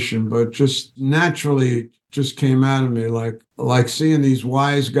inspiration, but just naturally just came out of me, like seeing these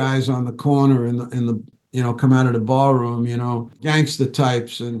wise guys on the corner in come out of the ballroom, gangster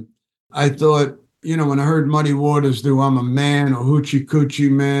types. And I thought, when I heard Muddy Waters do I'm a Man or Hoochie Coochie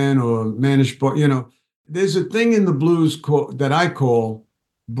Man or Manish Boy, there's a thing in the blues that I call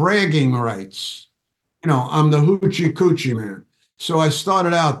bragging rights. I'm the Hoochie Coochie Man. So I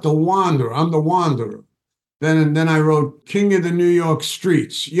started out the Wanderer. I'm the Wanderer. Then I wrote King of the New York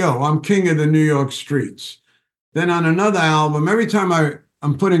Streets. Yo, I'm King of the New York Streets. Then on another album, every time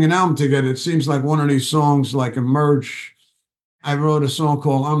I'm putting an album together, it seems like one of these songs like emerge. I wrote a song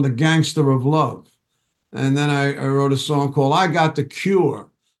called I'm the Gangster of Love. And then I wrote a song called I Got the Cure.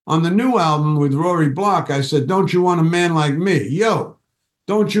 On the new album with Rory Block, I said, don't you want a man like me? Yo,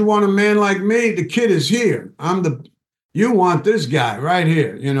 don't you want a man like me? The kid is here. You want this guy right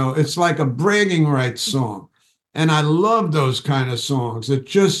here. It's like a bragging rights song. And I love those kind of songs.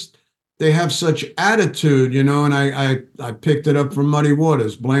 They have such attitude, and I picked it up from Muddy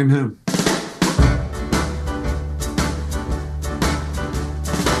Waters. Blame him.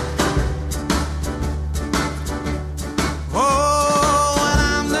 Oh, and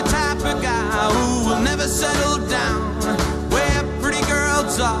I'm the type of guy who will never settle down. Where pretty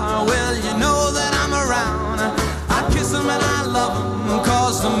girls are, well, you know that I'm around. I kiss them and I love them,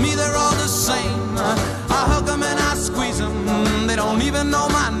 'cause to me they're all the same. I hug them and I squeeze them, they don't even know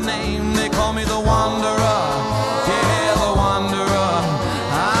my name. They call me the Wanderer, yeah, the Wanderer.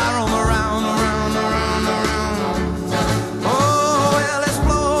 I roam around, around, around, around. Oh, well, there's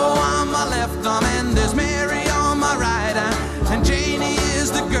Flo on my left arm and there's Mary on my right. And Janie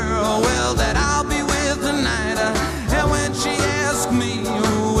is the girl, well, that I'll be with tonight. And when she asks me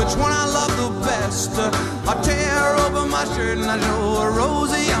which one I love the best, I tear open my shirt and I show a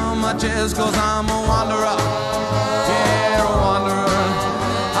Rosie on my chest, 'cause I'm a wanderer, yeah, a wanderer.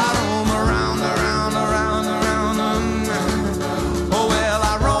 I roam around, around, around, around. Oh, well,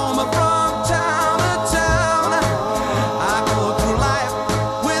 I roam from town to town. I go through life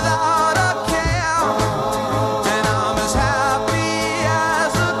without a care, and I'm as happy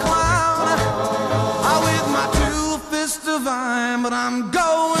as a clown. I with my two fists divine, but I'm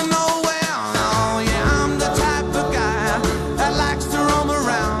going nowhere. Oh, yeah, I'm the type of guy that likes to roam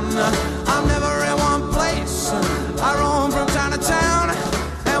around. I'm never in one place. I roam from town to town,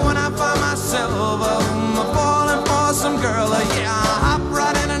 and when I find myself falling for some girl, yeah, I hop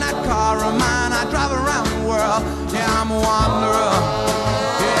right in that car of mine. I drive around the world. Yeah, I'm a wanderer.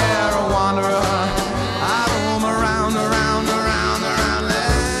 Yeah, a wanderer. I roam around, around, around, around.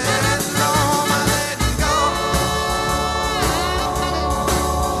 Let it go, my let it go.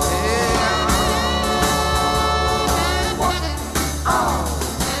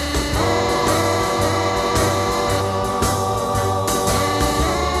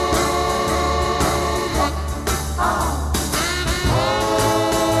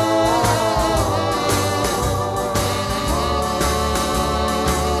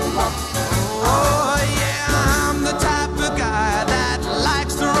 Oh, yeah, I'm the type of guy that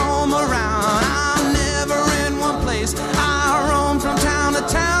likes to roam around. I'm never in one place. I roam from town to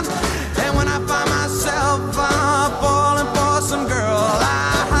town, and when I find myself falling for some girl,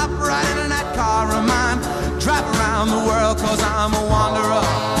 I hop right in that car of mine, drive around the world, 'cause I'm a wanderer.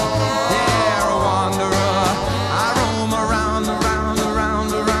 Yeah, a wanderer. I roam around, around,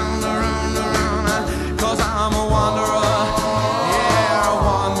 around, around, around, around, 'cause I'm a wanderer. Yeah, a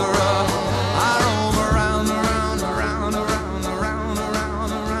wanderer. I roam around, around, around, around, around,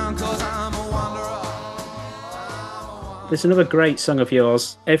 around, around, 'cause I'm a wanderer. There's another great song of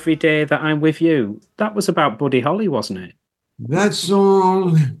yours, Every Day That I'm With You. That was about Buddy Holly, wasn't it? That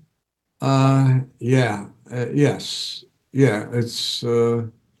song, yes. Yeah, that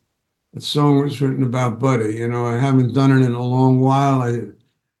song was written about Buddy. I haven't done it in a long while.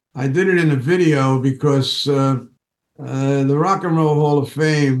 I did it in a video because the Rock and Roll Hall of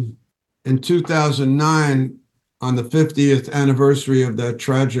Fame in 2009, on the 50th anniversary of that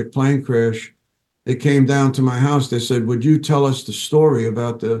tragic plane crash, they came down to my house. They said, would you tell us the story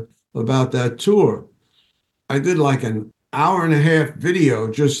about that tour? I did like an hour and a half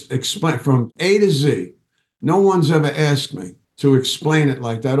video, just explain from A to Z. No one's ever asked me to explain it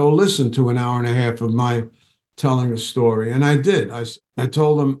like that or listen to an hour and a half of my telling a story. And I did. I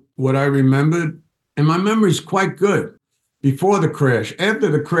told them what I remembered, and my memory's quite good. Before the crash, after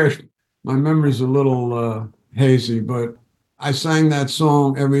the crash, my memory's a little hazy, but I sang that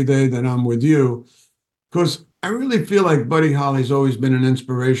song Every Day That I'm With You because I really feel like Buddy Holly's always been an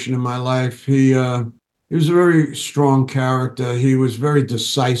inspiration in my life. He was a very strong character. He was very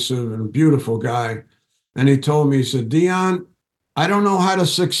decisive and a beautiful guy. And he told me, he said, Dion, I don't know how to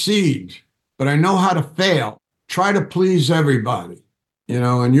succeed, but I know how to fail. Try to please everybody,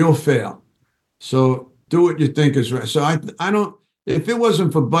 and you'll fail. So do what you think is right. So I don't. If it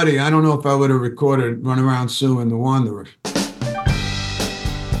wasn't for Buddy, I don't know if I would have recorded "Run Around Sue" and the Wanderers.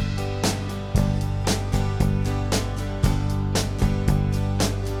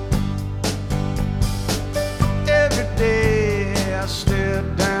 Every day I stare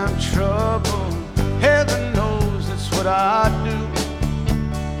down trouble. Heaven knows that's what I do.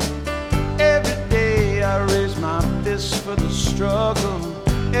 Every day I raise my fist for the struggle.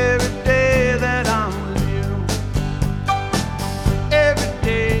 Every day that I'm with you. Every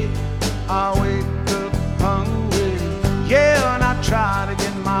day I wake up hungry. Yeah, and I try to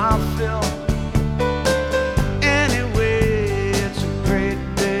get my fill. Anyway, it's a great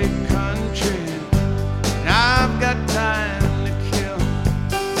big country, and I've got time to kill.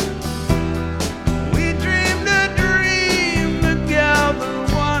 We dreamed a dream together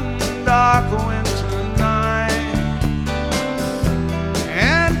one dark winter night,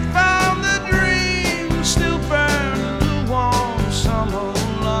 and found the dream still burning the warm summer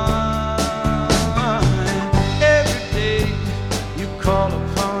light. Every day you call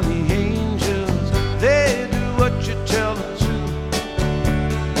upon the angels, they do what you tell them to.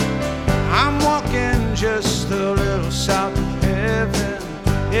 I'm walking just a little south of heaven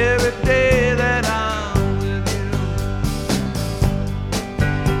every day that I'm with you.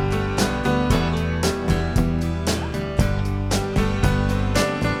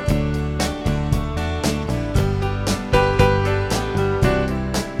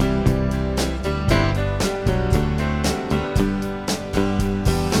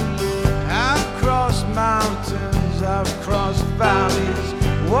 I've crossed mountains, I've crossed valleys,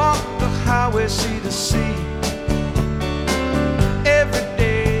 walked the highway, sea to sea. Every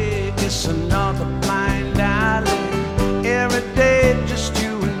day it's another blind alley. Every day just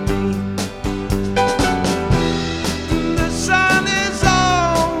you and me. The sun is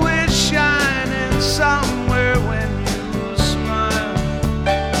always shining somewhere when you smile.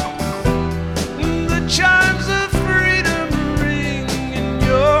 The chimes of freedom ring and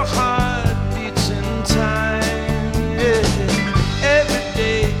your heart beats in time. Yeah. Every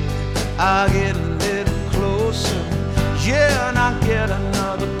day I get a little closer. Yeah, and I get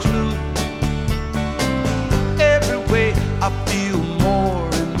another clue. Every way I feel more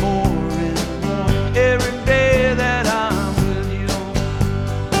and more and more. Every day that I'm with you.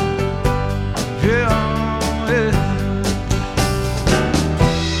 Yeah, yeah.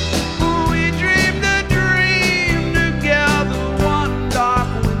 We dreamed a dream together one dark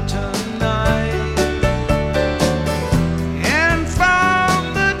winter night, and found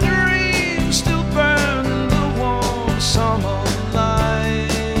the dream still burning the warm summer light.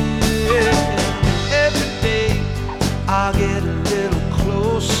 Every day I get a little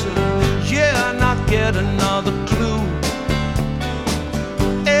closer, yeah, and I get another clue.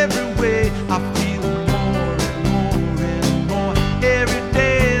 Every way I feel more and more and more. Every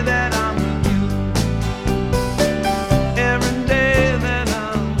day that I'm with you. Every day that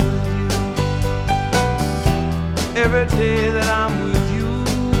I'm with you. Every day that I'm with you.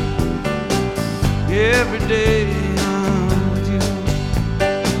 Every day I'm with you.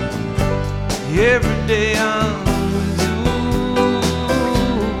 Every day I'm with you.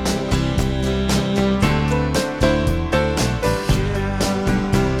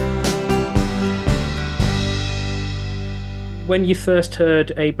 When you first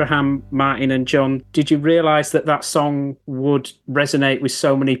heard Abraham, Martin and John, did you realise that that song would resonate with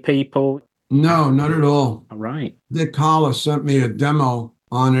so many people? No, not at all. All right. Dick Hollis sent me a demo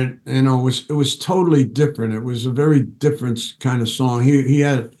on it, and it was totally different. It was a very different kind of song. He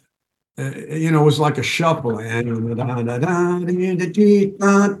had, it was like a shuffle. All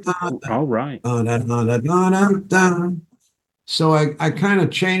right. So I kind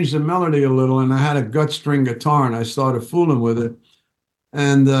of changed the melody a little, and I had a gut string guitar, and I started fooling with it.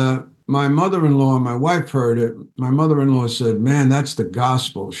 And my mother-in-law and my wife heard it. My mother-in-law said, "Man, that's the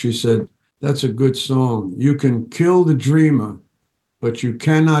gospel." She said, "That's a good song. You can kill the dreamer, but you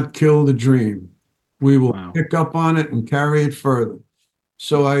cannot kill the dream. We will pick up on it and carry it further."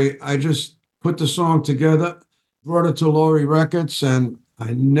 So I just put the song together, brought it to Laurie Records, and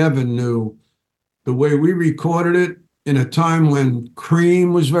I never knew the way we recorded it in a time when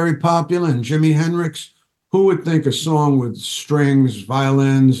Cream was very popular and Jimi Hendrix. Who would think a song with strings,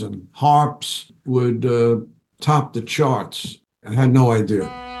 violins, and harps would top the charts? I had no idea.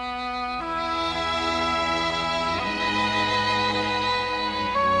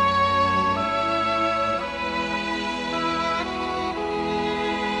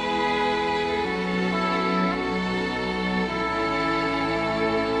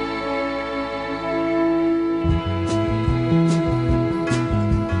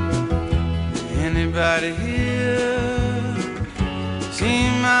 Anybody here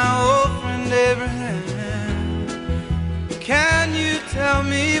seen my old friend Abraham? Can you tell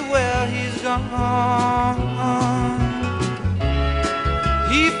me where he's gone?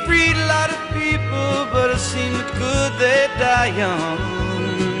 He freed a lot of people, but it seemed good they die young.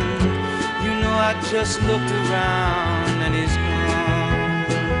 You know, I just looked around and he's gone.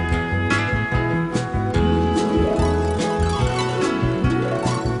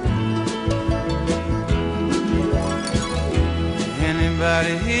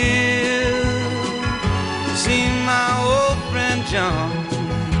 Anybody here seen my old friend John?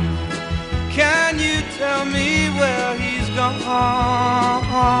 Can you tell me where he's gone?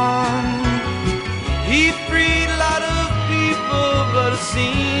 He freed a lot of people, but it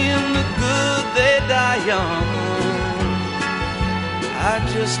seemed good they die young. I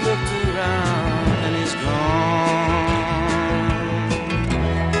just looked around and he's gone.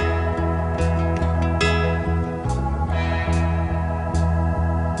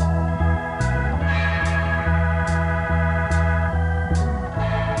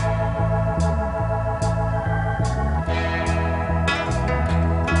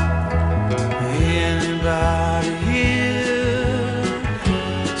 Anybody here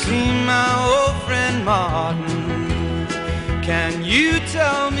seen my old friend Martin? Can you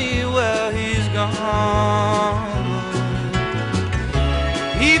tell me where he's gone?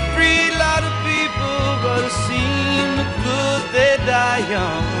 He freed a lot of people, but it seemed good they die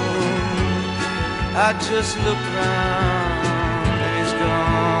young. I just looked round and he's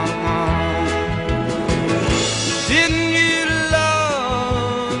gone. Didn't you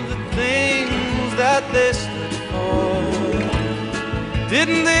love the things that they stood for?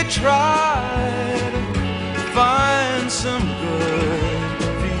 Didn't they try to find some good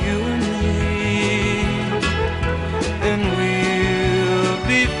for you and me? And we'll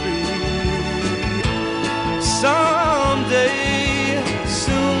be free someday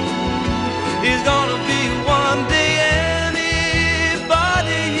soon. He's gonna be one day.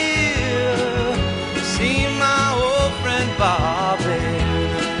 Anybody here seen my old friend Bobby?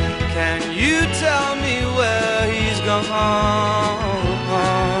 Can you tell me where he's gone? I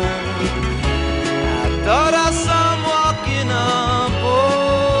thought I saw him walking up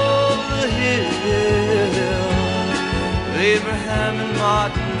over the hill with Abraham and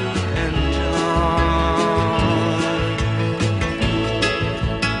Martin and John.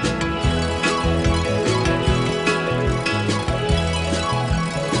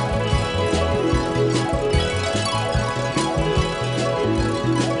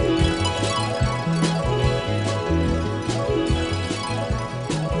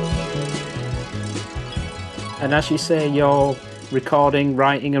 And as you say, you're recording,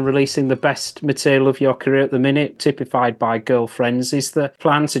 writing and releasing the best material of your career at the minute, typified by Girlfriends. Is the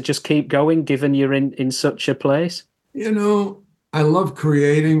plan to just keep going, given you're in such a place? You know, I love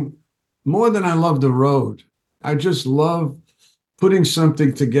creating more than I love the road. I just love putting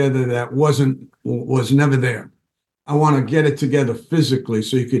something together that was never there. I want to get it together physically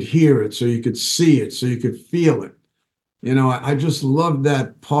so you could hear it, so you could see it, so you could feel it. You know, I just love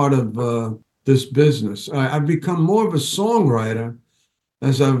that part of this business. I've become more of a songwriter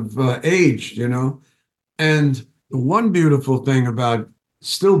as I've aged, you know. And the one beautiful thing about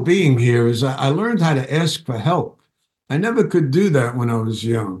still being here is I learned how to ask for help. I never could do that when I was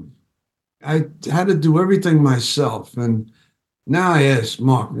young. I had to do everything myself. And now I ask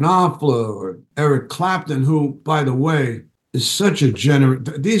Mark Knopfler or Eric Clapton, who, by the way, is such a generous,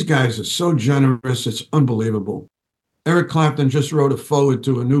 these guys are so generous, it's unbelievable. Eric Clapton just wrote a foreword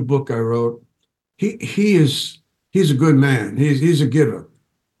to a new book I wrote. He's a good man. He's a giver.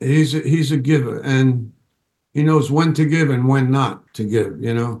 He's a giver, and he knows when to give and when not to give,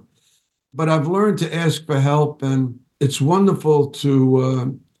 you know. But I've learned to ask for help, and it's wonderful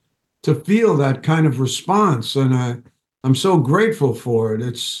to feel that kind of response, and I'm so grateful for it.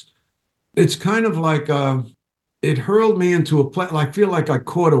 It's kind of like it hurled me into a place. I feel like I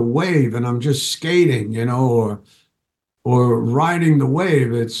caught a wave and I'm just skating, you know, or riding the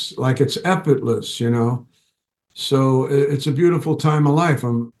wave. It's like it's effortless, you know. So it's a beautiful time of life.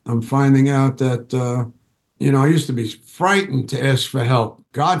 I'm finding out that you know, I used to be frightened to ask for help.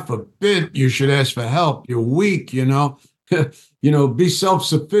 God forbid you should ask for help. You're weak, you know. You know, be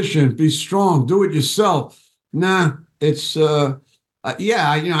self-sufficient, be strong, do it yourself. Nah, it's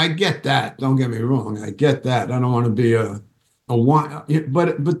yeah, you know, I get that. Don't get me wrong, I get that. I don't want to be a one,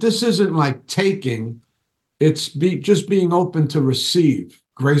 but this isn't like taking. It's just being open to receive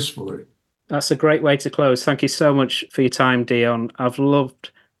gracefully. That's a great way to close. Thank you so much for your time, Dion. I've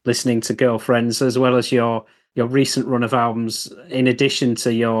loved listening to Girlfriends as well as your recent run of albums, in addition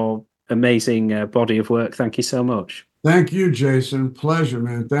to your amazing body of work. Thank you so much. Thank you, Jason. Pleasure,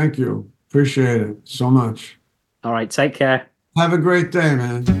 man. Thank you. Appreciate it so much. All right, take care. Have a great day,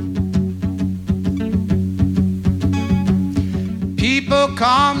 man. People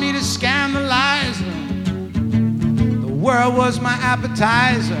call me the scandalizer. The world was my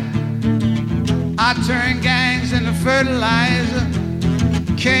appetizer. I turned gangs into fertilizer.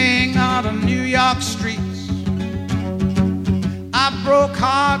 King of the New York streets. I broke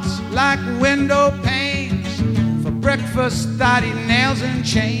hearts like window panes. For breakfast I'd eat nails and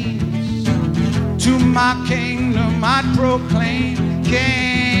chains. To my kingdom I'd proclaim,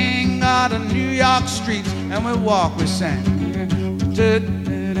 king of the New York streets. And we walk, we sang.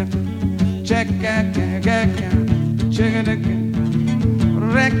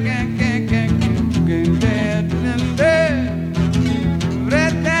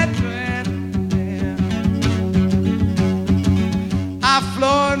 I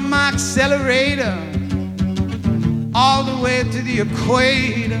floored my accelerator all the way to the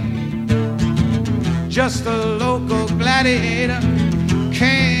equator. Just a local gladiator,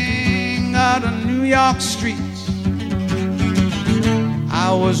 king of the New York streets.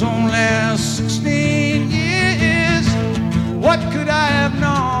 I was only 16 years. What could I have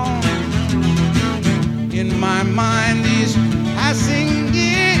known? In my mind, these passing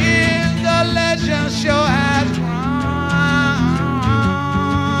years, the legend sure has grown.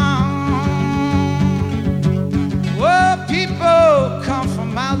 Well, people come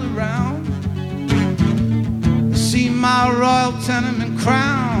from miles around. See my royal tenement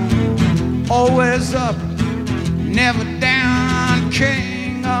crown, always up, never down,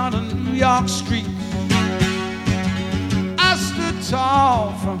 king of the New York streets. I stood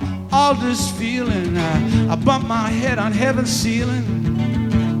tall from all this feeling. I bumped my head on heaven's ceiling,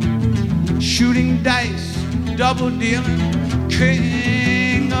 shooting dice, double dealing,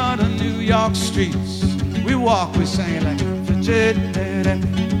 king of the New York streets. We walk, we sing it like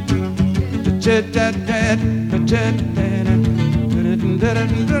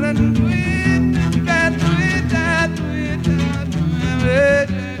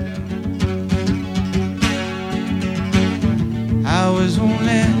I was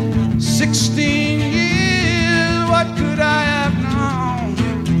only 16 years. What could I have known?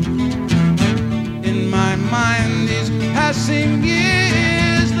 In my mind, these passing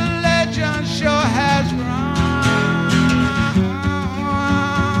years, the legend sure has grown.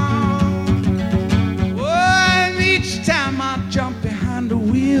 Jump behind the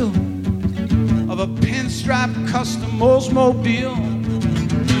wheel of a pinstripe custom Oldsmobile.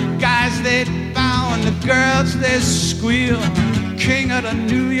 Guys, they bow and the girls, they squeal. King of the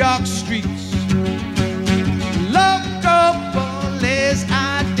New York streets. Local bullies,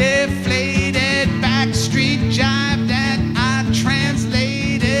 I deflated. Backstreet jive that I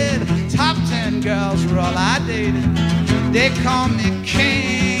translated. Top 10 girls were all I dated. They call me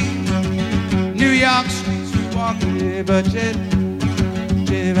king. New York streets. Budget, budget,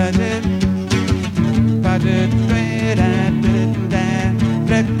 budget,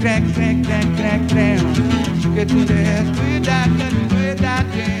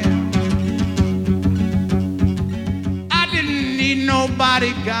 I didn't need no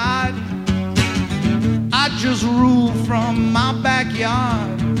bodyguard. I just ruled from my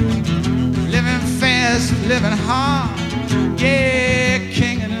backyard. Living fast, living hard. Yeah,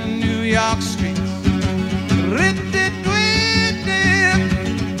 king of the New York streets.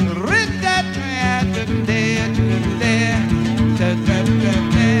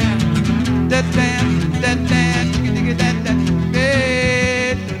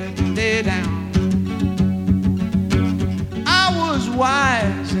 I was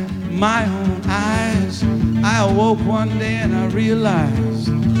wise in my own eyes. I awoke one day and I realized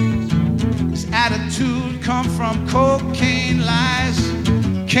this attitude come from cocaine lies.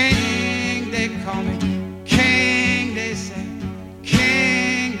 King, they call me. King, they say.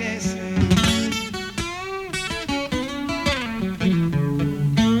 King, they say.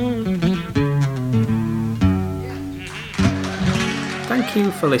 Thank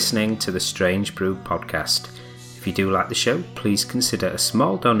you for listening to the Strange Brew podcast. If you do like the show, please consider a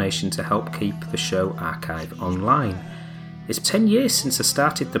small donation to help keep the show archive online. It's 10 years since I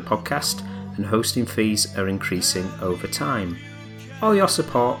started the podcast, and hosting fees are increasing over time. All your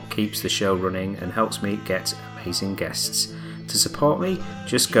support keeps the show running and helps me get amazing guests. To support me,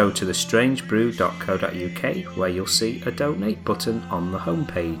 just go to thestrangebrew.co.uk where you'll see a donate button on the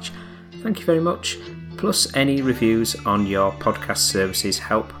homepage. Thank you very much. Plus, any reviews on your podcast services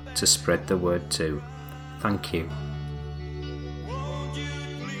help to spread the word too. Thank you.